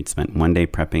commercial, whether you'd spent 1 day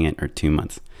prepping it or 2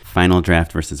 months. Final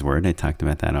draft versus Word, I talked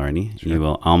about that already. Sure. You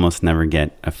will almost never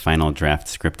get a final draft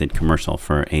scripted commercial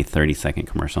for a 30-second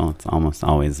commercial. It's almost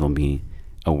always will be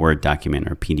a Word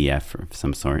document or PDF of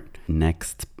some sort.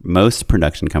 Next, most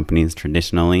production companies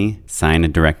traditionally sign a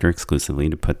director exclusively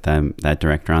to put that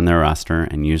director on their roster,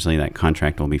 and usually that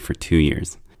contract will be for 2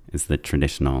 years. Is the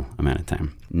traditional amount of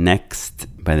time. Next,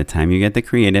 by the time you get the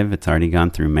creative, it's already gone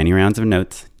through many rounds of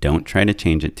notes. Don't try to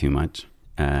change it too much.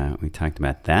 We talked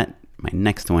about that. My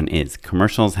next one is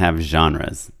commercials have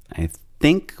genres. I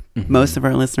think most of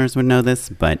our listeners would know this,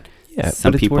 but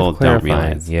some people don't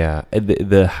realize. Yeah,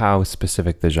 the how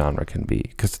specific the genre can be,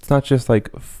 because it's not just like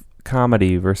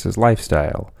comedy versus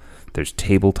lifestyle. There's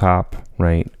tabletop,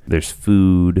 right? There's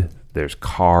food. There's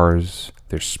cars.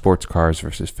 There's sports cars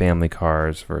versus family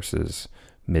cars versus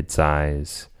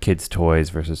mid-size, kids' toys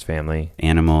versus family.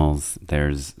 Animals.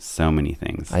 There's so many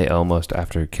things. I almost,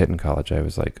 after Kitten College, I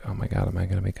was like, oh my God, am I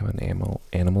going to become an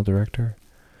animal director?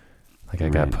 Like I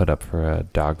got put up for a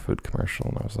dog food commercial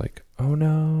and I was like, oh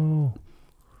no.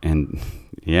 And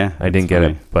yeah, I didn't get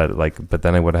it, but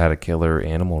then I would have had a killer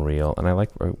animal reel, and I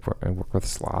work with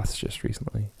sloths just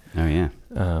recently. Oh yeah.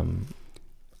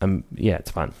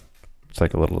 It's fun. It's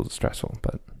like a little stressful,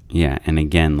 but yeah. And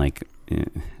again, like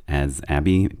as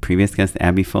previous guest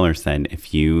Abby Fuller said,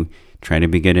 if you try to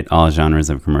be good at all genres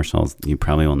of commercials, you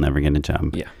probably will never get a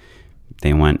job. Yeah.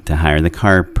 They want to hire the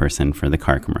car person for the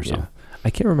car commercial. Yeah.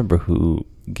 I can't remember who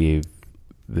gave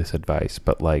this advice,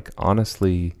 but like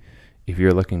honestly, if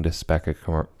you're looking to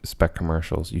spec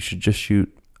commercials, you should just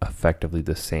shoot effectively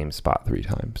the same spot 3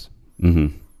 times.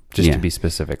 Mm-hmm. Just to be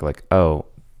specific, like, oh,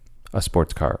 a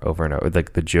sports car over and over.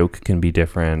 Like the joke can be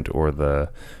different or the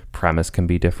premise can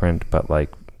be different, but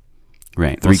like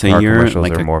 3 car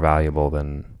commercials are more valuable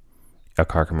than a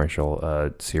car commercial,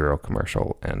 a cereal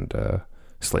commercial, and a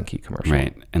Slinky commercial.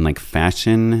 Right. And like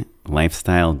fashion,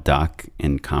 lifestyle, doc,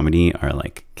 and comedy are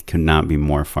like, could not be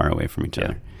more far away from each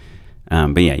other.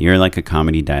 But yeah, you're like a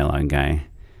comedy dialogue guy.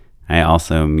 I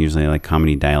also am usually like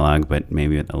comedy dialogue, but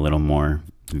maybe with a little more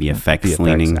VFX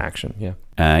leaning. Action, yeah.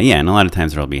 And a lot of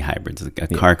times there'll be hybrids. A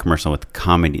car commercial with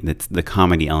comedy, the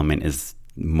comedy element is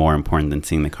more important than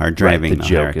seeing the car driving. Right, the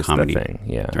joke is comedy the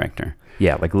thing, director.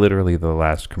 Yeah, like literally the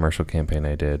last commercial campaign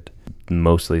I did,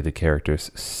 mostly the characters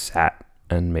sat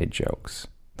and made jokes.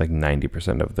 Like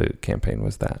 90% of the campaign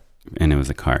was that. And it was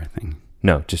a car thing.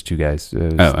 No, just 2 guys.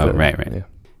 Right.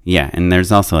 Yeah, and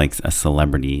there's also like a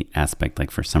celebrity aspect.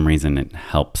 Like for some reason it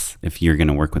helps, if you're going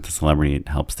to work with a celebrity, it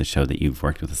helps to show that you've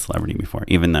worked with a celebrity before,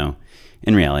 even though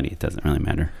in reality it doesn't really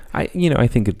matter. I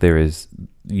think that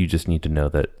you just need to know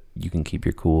that you can keep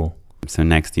your cool. So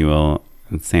next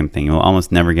same thing, you will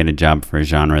almost never get a job for a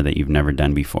genre that you've never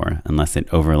done before, unless it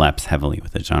overlaps heavily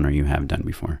with a genre you have done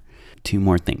before. 2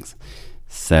 more things.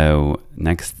 So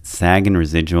next, SAG and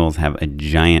residuals have a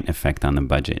giant effect on the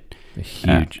budget. A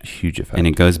huge effect. And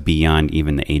it goes beyond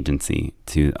even the agency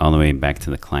to all the way back to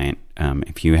the client.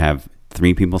 If you have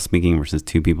 3 people speaking versus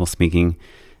 2 people speaking,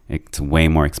 it's way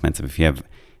more expensive. If you have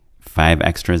 5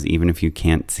 extras, even if you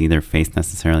can't see their face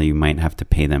necessarily, you might have to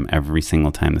pay them every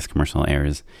single time this commercial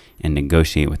airs and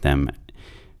negotiate with them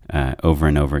over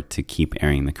and over to keep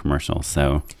airing the commercial.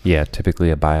 So yeah,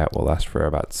 typically a buyout will last for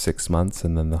about 6 months,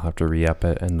 and then they'll have to re-up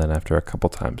it, and then after a couple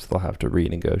times they'll have to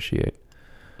renegotiate.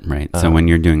 Right. So when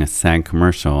you're doing a SAG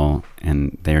commercial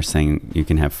and they're saying you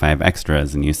can have 5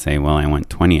 extras, and you say, well, I want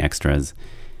 20 extras,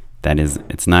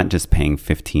 it's not just paying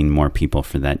 15 more people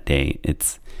for that day.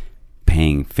 It's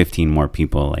paying 15 more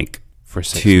people like for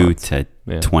 6 months. to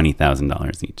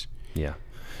 $20,000 each. Yeah.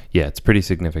 Yeah, it's pretty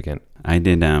significant. I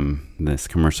did this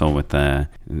commercial with the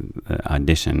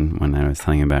audition when I was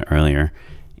telling you about earlier,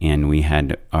 and we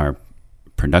had our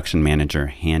production manager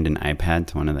hand an iPad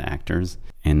to one of the actors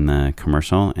in the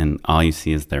commercial, and all you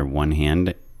see is their one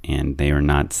hand, and they are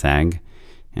not SAG,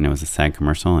 and it was a SAG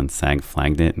commercial, and SAG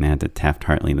flagged it, and they had to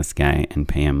Taft-Hartley this guy and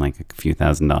pay him like a few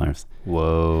 $1,000s.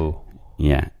 Whoa.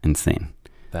 Yeah, insane.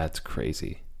 That's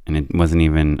crazy. And it wasn't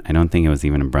even, I don't think it was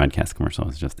even a broadcast commercial, it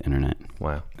was just internet.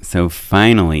 Wow. So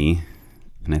finally,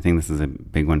 and I think this is a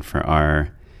big one for our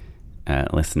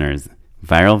listeners,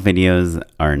 viral videos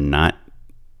are not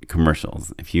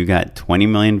commercials. If you got 20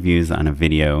 million views on a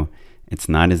video, it's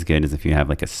not as good as if you have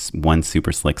like one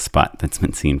super slick spot that's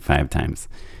been seen 5 times.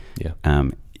 Yeah.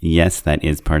 yes, that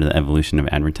is part of the evolution of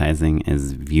advertising,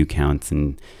 is view counts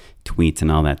and tweets and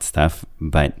all that stuff.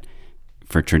 But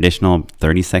for traditional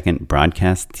 30-second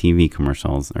broadcast TV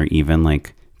commercials, or even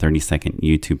like 30-second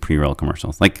YouTube pre-roll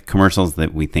commercials, like commercials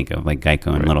that we think of, like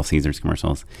Geico and Little Caesars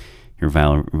commercials, your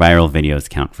viral videos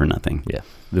count for nothing. Yeah.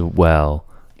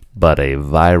 But a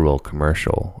viral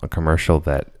commercial, a commercial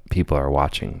that people are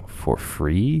watching for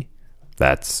free,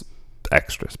 that's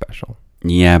extra special.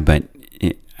 Yeah, but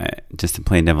just to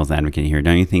play devil's advocate here,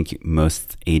 don't you think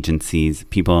most agencies,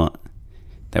 people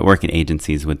that work at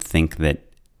agencies, would think that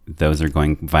those are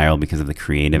going viral because of the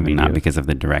creative and not because of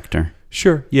the director?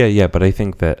 Sure. Yeah. But I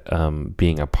think that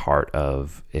being a part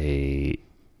of a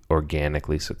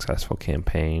organically successful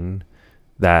campaign,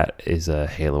 that is a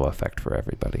halo effect for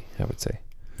everybody, I would say.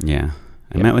 Yeah.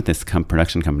 I met with this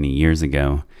production company years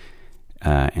ago,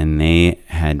 and they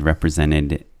had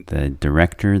represented the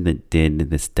director that did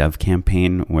this Dove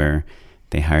campaign where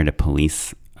they hired a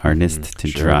police artist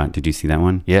to draw. Did you see that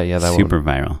one? Yeah, that Super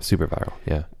one. viral. Super viral,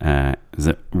 yeah. It was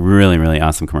a really, really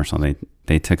awesome commercial.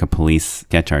 They took a police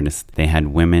sketch artist. They had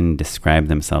women describe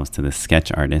themselves to the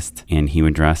sketch artist, and he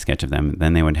would draw a sketch of them.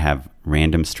 Then they would have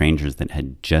random strangers that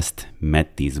had just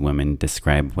met these women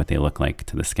describe what they look like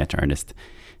to the sketch artist.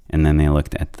 And then they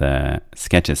looked at the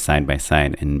sketches side by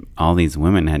side, and all these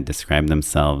women had described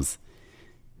themselves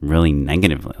really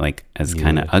negatively, like as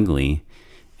kind of ugly.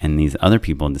 And these other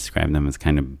people described them as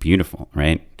kind of beautiful,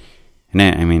 right? And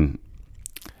I mean,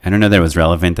 I don't know that it was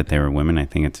relevant that they were women. I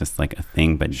think it's just like a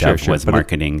thing, but Dove was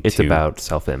marketing it's about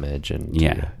self-image. And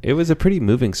yeah, it was a pretty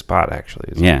moving spot, actually.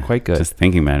 It was quite good. Just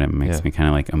thinking about it makes me kind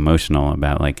of like emotional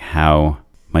about like how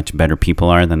much better people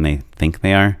are than they think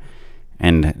they are.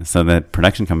 And so the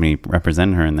production company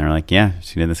represented her, and they're like, yeah,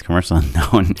 she did this commercial, and no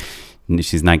one,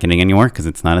 she's not getting any work because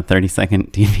it's not a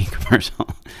 30-second TV commercial.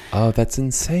 Oh, that's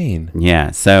insane. Yeah,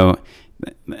 so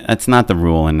that's not the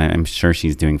rule, and I'm sure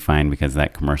she's doing fine because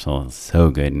that commercial is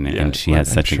so good, and she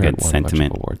has such a good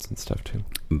sentiment. Awards and stuff too.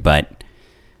 But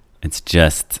it's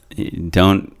just,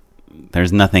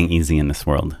 there's nothing easy in this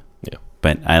world. Yeah.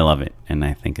 But I love it, and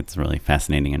I think it's really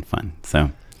fascinating and fun.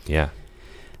 So yeah.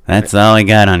 That's all I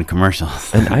got on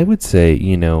commercials. And I would say,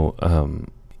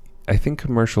 I think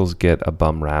commercials get a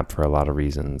bum rap for a lot of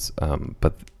reasons,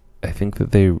 but I think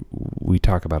that we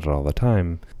talk about it all the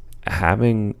time.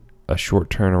 Having a short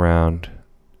turnaround,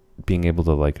 being able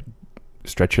to like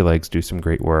stretch your legs, do some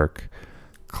great work,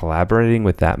 collaborating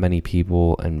with that many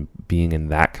people, and being in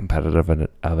that competitive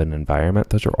of an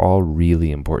environment, those are all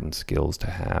really important skills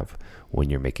to have when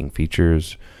you're making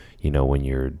features. When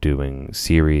you're doing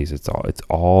series, it's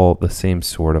all the same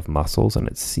sort of muscles, and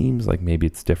it seems like maybe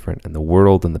it's different, and the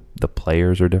world and the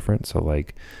players are different. So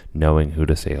like knowing who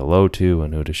to say hello to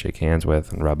and who to shake hands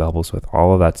with and rub elbows with,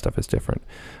 all of that stuff is different.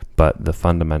 But the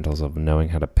fundamentals of knowing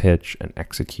how to pitch and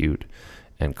execute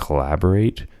and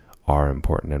collaborate are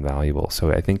important and valuable.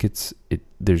 So I think it's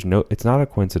not a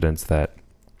coincidence that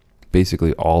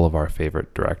basically all of our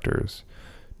favorite directors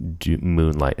do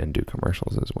moonlight and do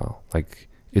commercials as well. Like,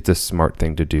 it's a smart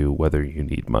thing to do whether you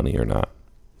need money or not.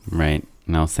 Right.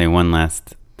 And I'll say one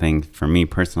last thing for me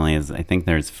personally is I think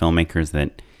there's filmmakers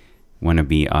that want to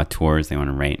be auteurs. They want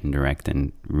to write and direct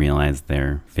and realize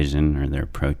their vision or their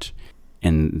approach.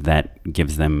 And that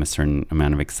gives them a certain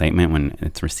amount of excitement when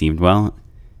it's received well.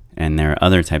 And there are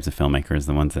other types of filmmakers,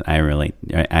 the ones that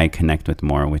I connect with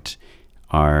more, which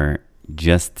are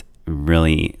just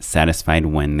really satisfied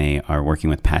when they are working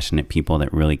with passionate people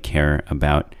that really care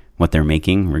about what they're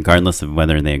making, regardless of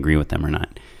whether they agree with them or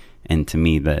not. And to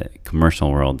me, the commercial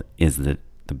world is the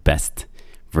best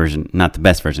version, not the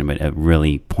best version, but a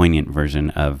really poignant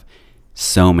version of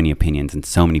so many opinions and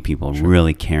so many people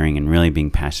really caring and really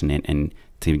being passionate. And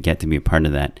to get to be a part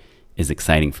of that is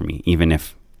exciting for me, even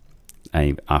if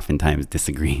I oftentimes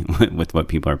disagree with what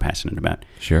people are passionate about.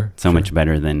 So much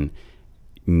better than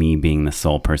me being the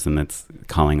sole person that's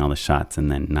calling all the shots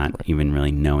and then not even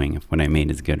really knowing if what I made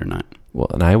is good or not. Well,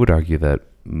 and I would argue that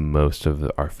most of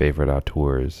our favorite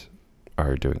auteurs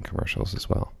are doing commercials as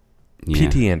well. Yeah.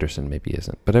 P.T. Anderson maybe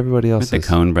isn't, but everybody else but the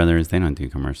Coen brothers, they don't do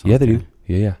commercials. Yeah, they do.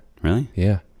 Yeah. Really?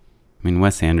 Yeah. I mean,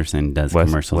 Wes Anderson does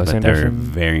commercials, but they're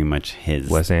very much his.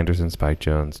 Wes Anderson, Spike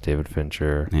Jonze, David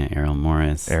Fincher. Yeah, Errol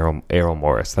Morris. Errol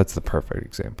Morris. That's the perfect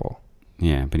example.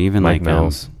 Yeah, but even Mike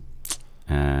Mills.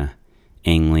 Ang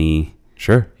Lee.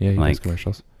 Sure. Yeah, he does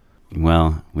commercials.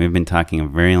 Well, we've been talking a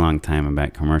very long time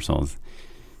about commercials.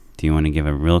 Do you want to give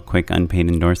a real quick unpaid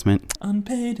endorsement?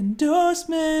 Unpaid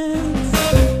endorsements.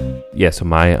 Yeah, so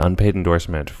my unpaid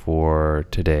endorsement for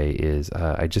today is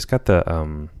I just got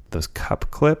the those cup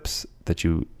clips that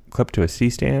you clip to a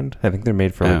C-stand. I think they're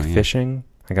made for fishing.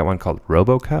 I got one called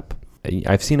RoboCup.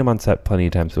 I've seen them on set plenty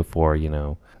of times before. You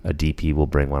know, a DP will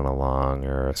bring one along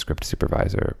or a script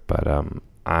supervisor. But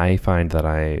I find that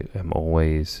I am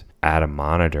always at a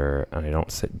monitor and I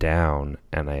don't sit down,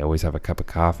 and I always have a cup of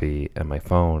coffee and my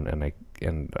phone, and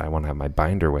I want to have my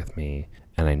binder with me,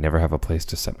 and I never have a place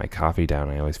to set my coffee down.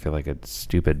 I always feel like a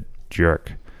stupid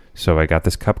jerk. So I got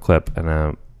this cup clip,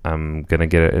 and I'm gonna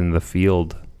get it in the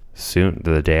field soon,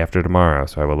 the day after tomorrow.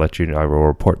 So I will let you know. I will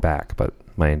report back. But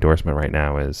my endorsement right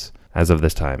now is, as of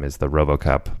this time, is the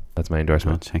RoboCup. That's my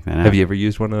endorsement. I'll check that out. Have you ever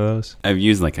used one of those? I've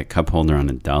used like a cup holder on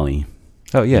a dolly.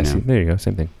 Oh, yes. You know. There you go.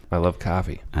 Same thing. I love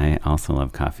coffee. I also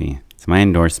love coffee. So my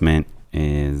endorsement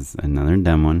is another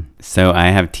dumb one. So I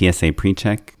have TSA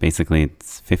PreCheck. Basically,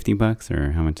 it's $50,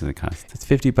 or how much does it cost? It's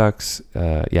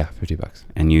 $50. Yeah, $50.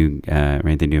 And you,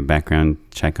 right, they do a background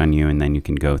check on you, and then you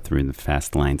can go through the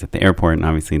fast lines at the airport. And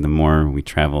obviously, the more we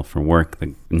travel for work,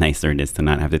 the nicer it is to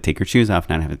not have to take your shoes off,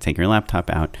 not have to take your laptop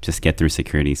out, just get through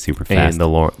security super fast. And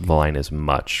the line is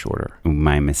much shorter.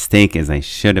 My mistake is I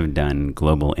should have done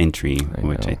global entry,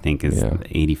 which I think is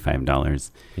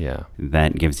 $85. Yeah.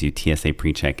 That gives you TSA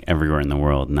PreCheck everywhere in the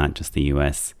world, not just the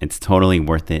US. It's totally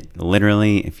worth it.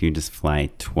 Literally, if you just fly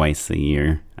twice a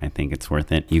year, I think it's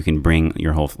worth it. You can bring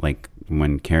your whole, like,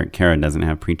 when Kara doesn't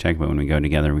have PreCheck, but when we go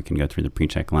together, we can go through the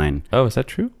PreCheck line. Oh, is that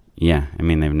true? Yeah. I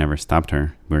mean, they've never stopped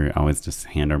her. We're always just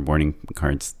hand our boarding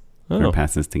cards or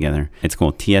passes together. It's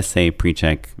cool. TSA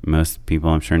PreCheck. Most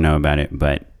people, I'm sure, know about it,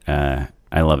 but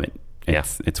I love it.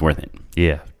 It's worth it.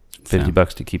 Yeah.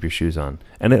 $50 to keep your shoes on.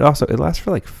 And it lasts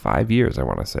for like 5 years, I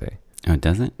want to say. Oh,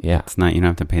 does it? Yeah. It's not, you don't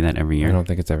have to pay that every year? I don't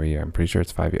think it's every year. I'm pretty sure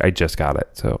it's 5 years. I just got it,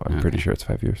 so I'm pretty sure it's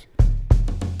 5 years.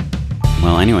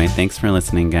 Well, anyway, thanks for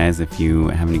listening, guys. If you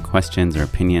have any questions or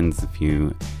opinions, if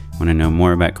you want to know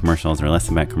more about commercials or less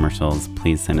about commercials,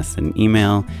 please send us an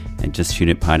email at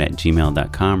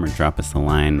justshootitpod@gmail.com, or drop us a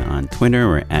line on Twitter.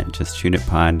 We're at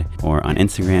justshootitpod, or on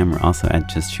Instagram, we're also at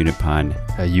justshootitpod.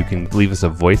 You can leave us a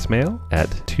voicemail at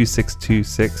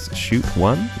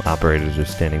 2626-SHOOT1. Operators are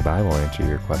standing by. We'll answer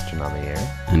your question on the air.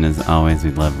 And as always,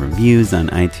 we'd love reviews on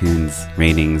iTunes,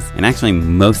 ratings, and actually,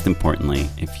 most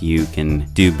importantly, if you can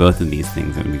do both of these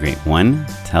things, it would be great. One,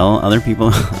 tell other people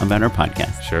about our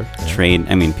podcast. Sure.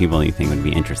 People you think would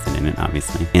be interested in it,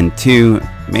 obviously. And two,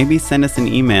 maybe send us an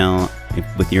email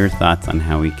with your thoughts on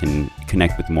how we can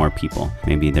connect with more people.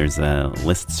 Maybe there's a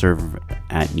listserv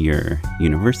at your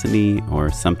university or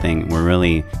something.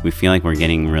 We feel like we're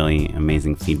getting really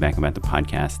amazing feedback about the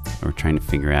podcast. We're trying to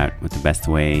figure out what the best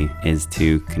way is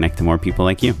to connect to more people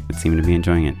like you that seem to be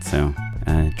enjoying it. So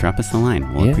drop us a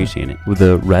line. We'll appreciate it.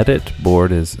 The Reddit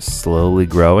board is slowly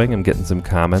growing. I'm getting some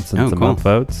comments and some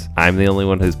upvotes. I'm the only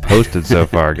one who's posted so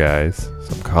far, guys.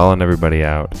 So I'm calling everybody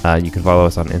out. You can follow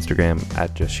us on Instagram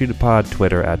at JustShootItPod,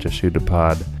 Twitter at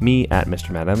JustShootItPod, me at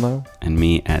Mr. Matt Enlow, and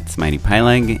me at Smitey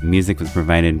Pyleg. Music was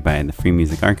provided by the Free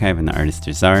Music Archive and the artist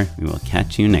Jazar. We will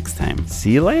catch you next time.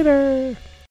 See you later.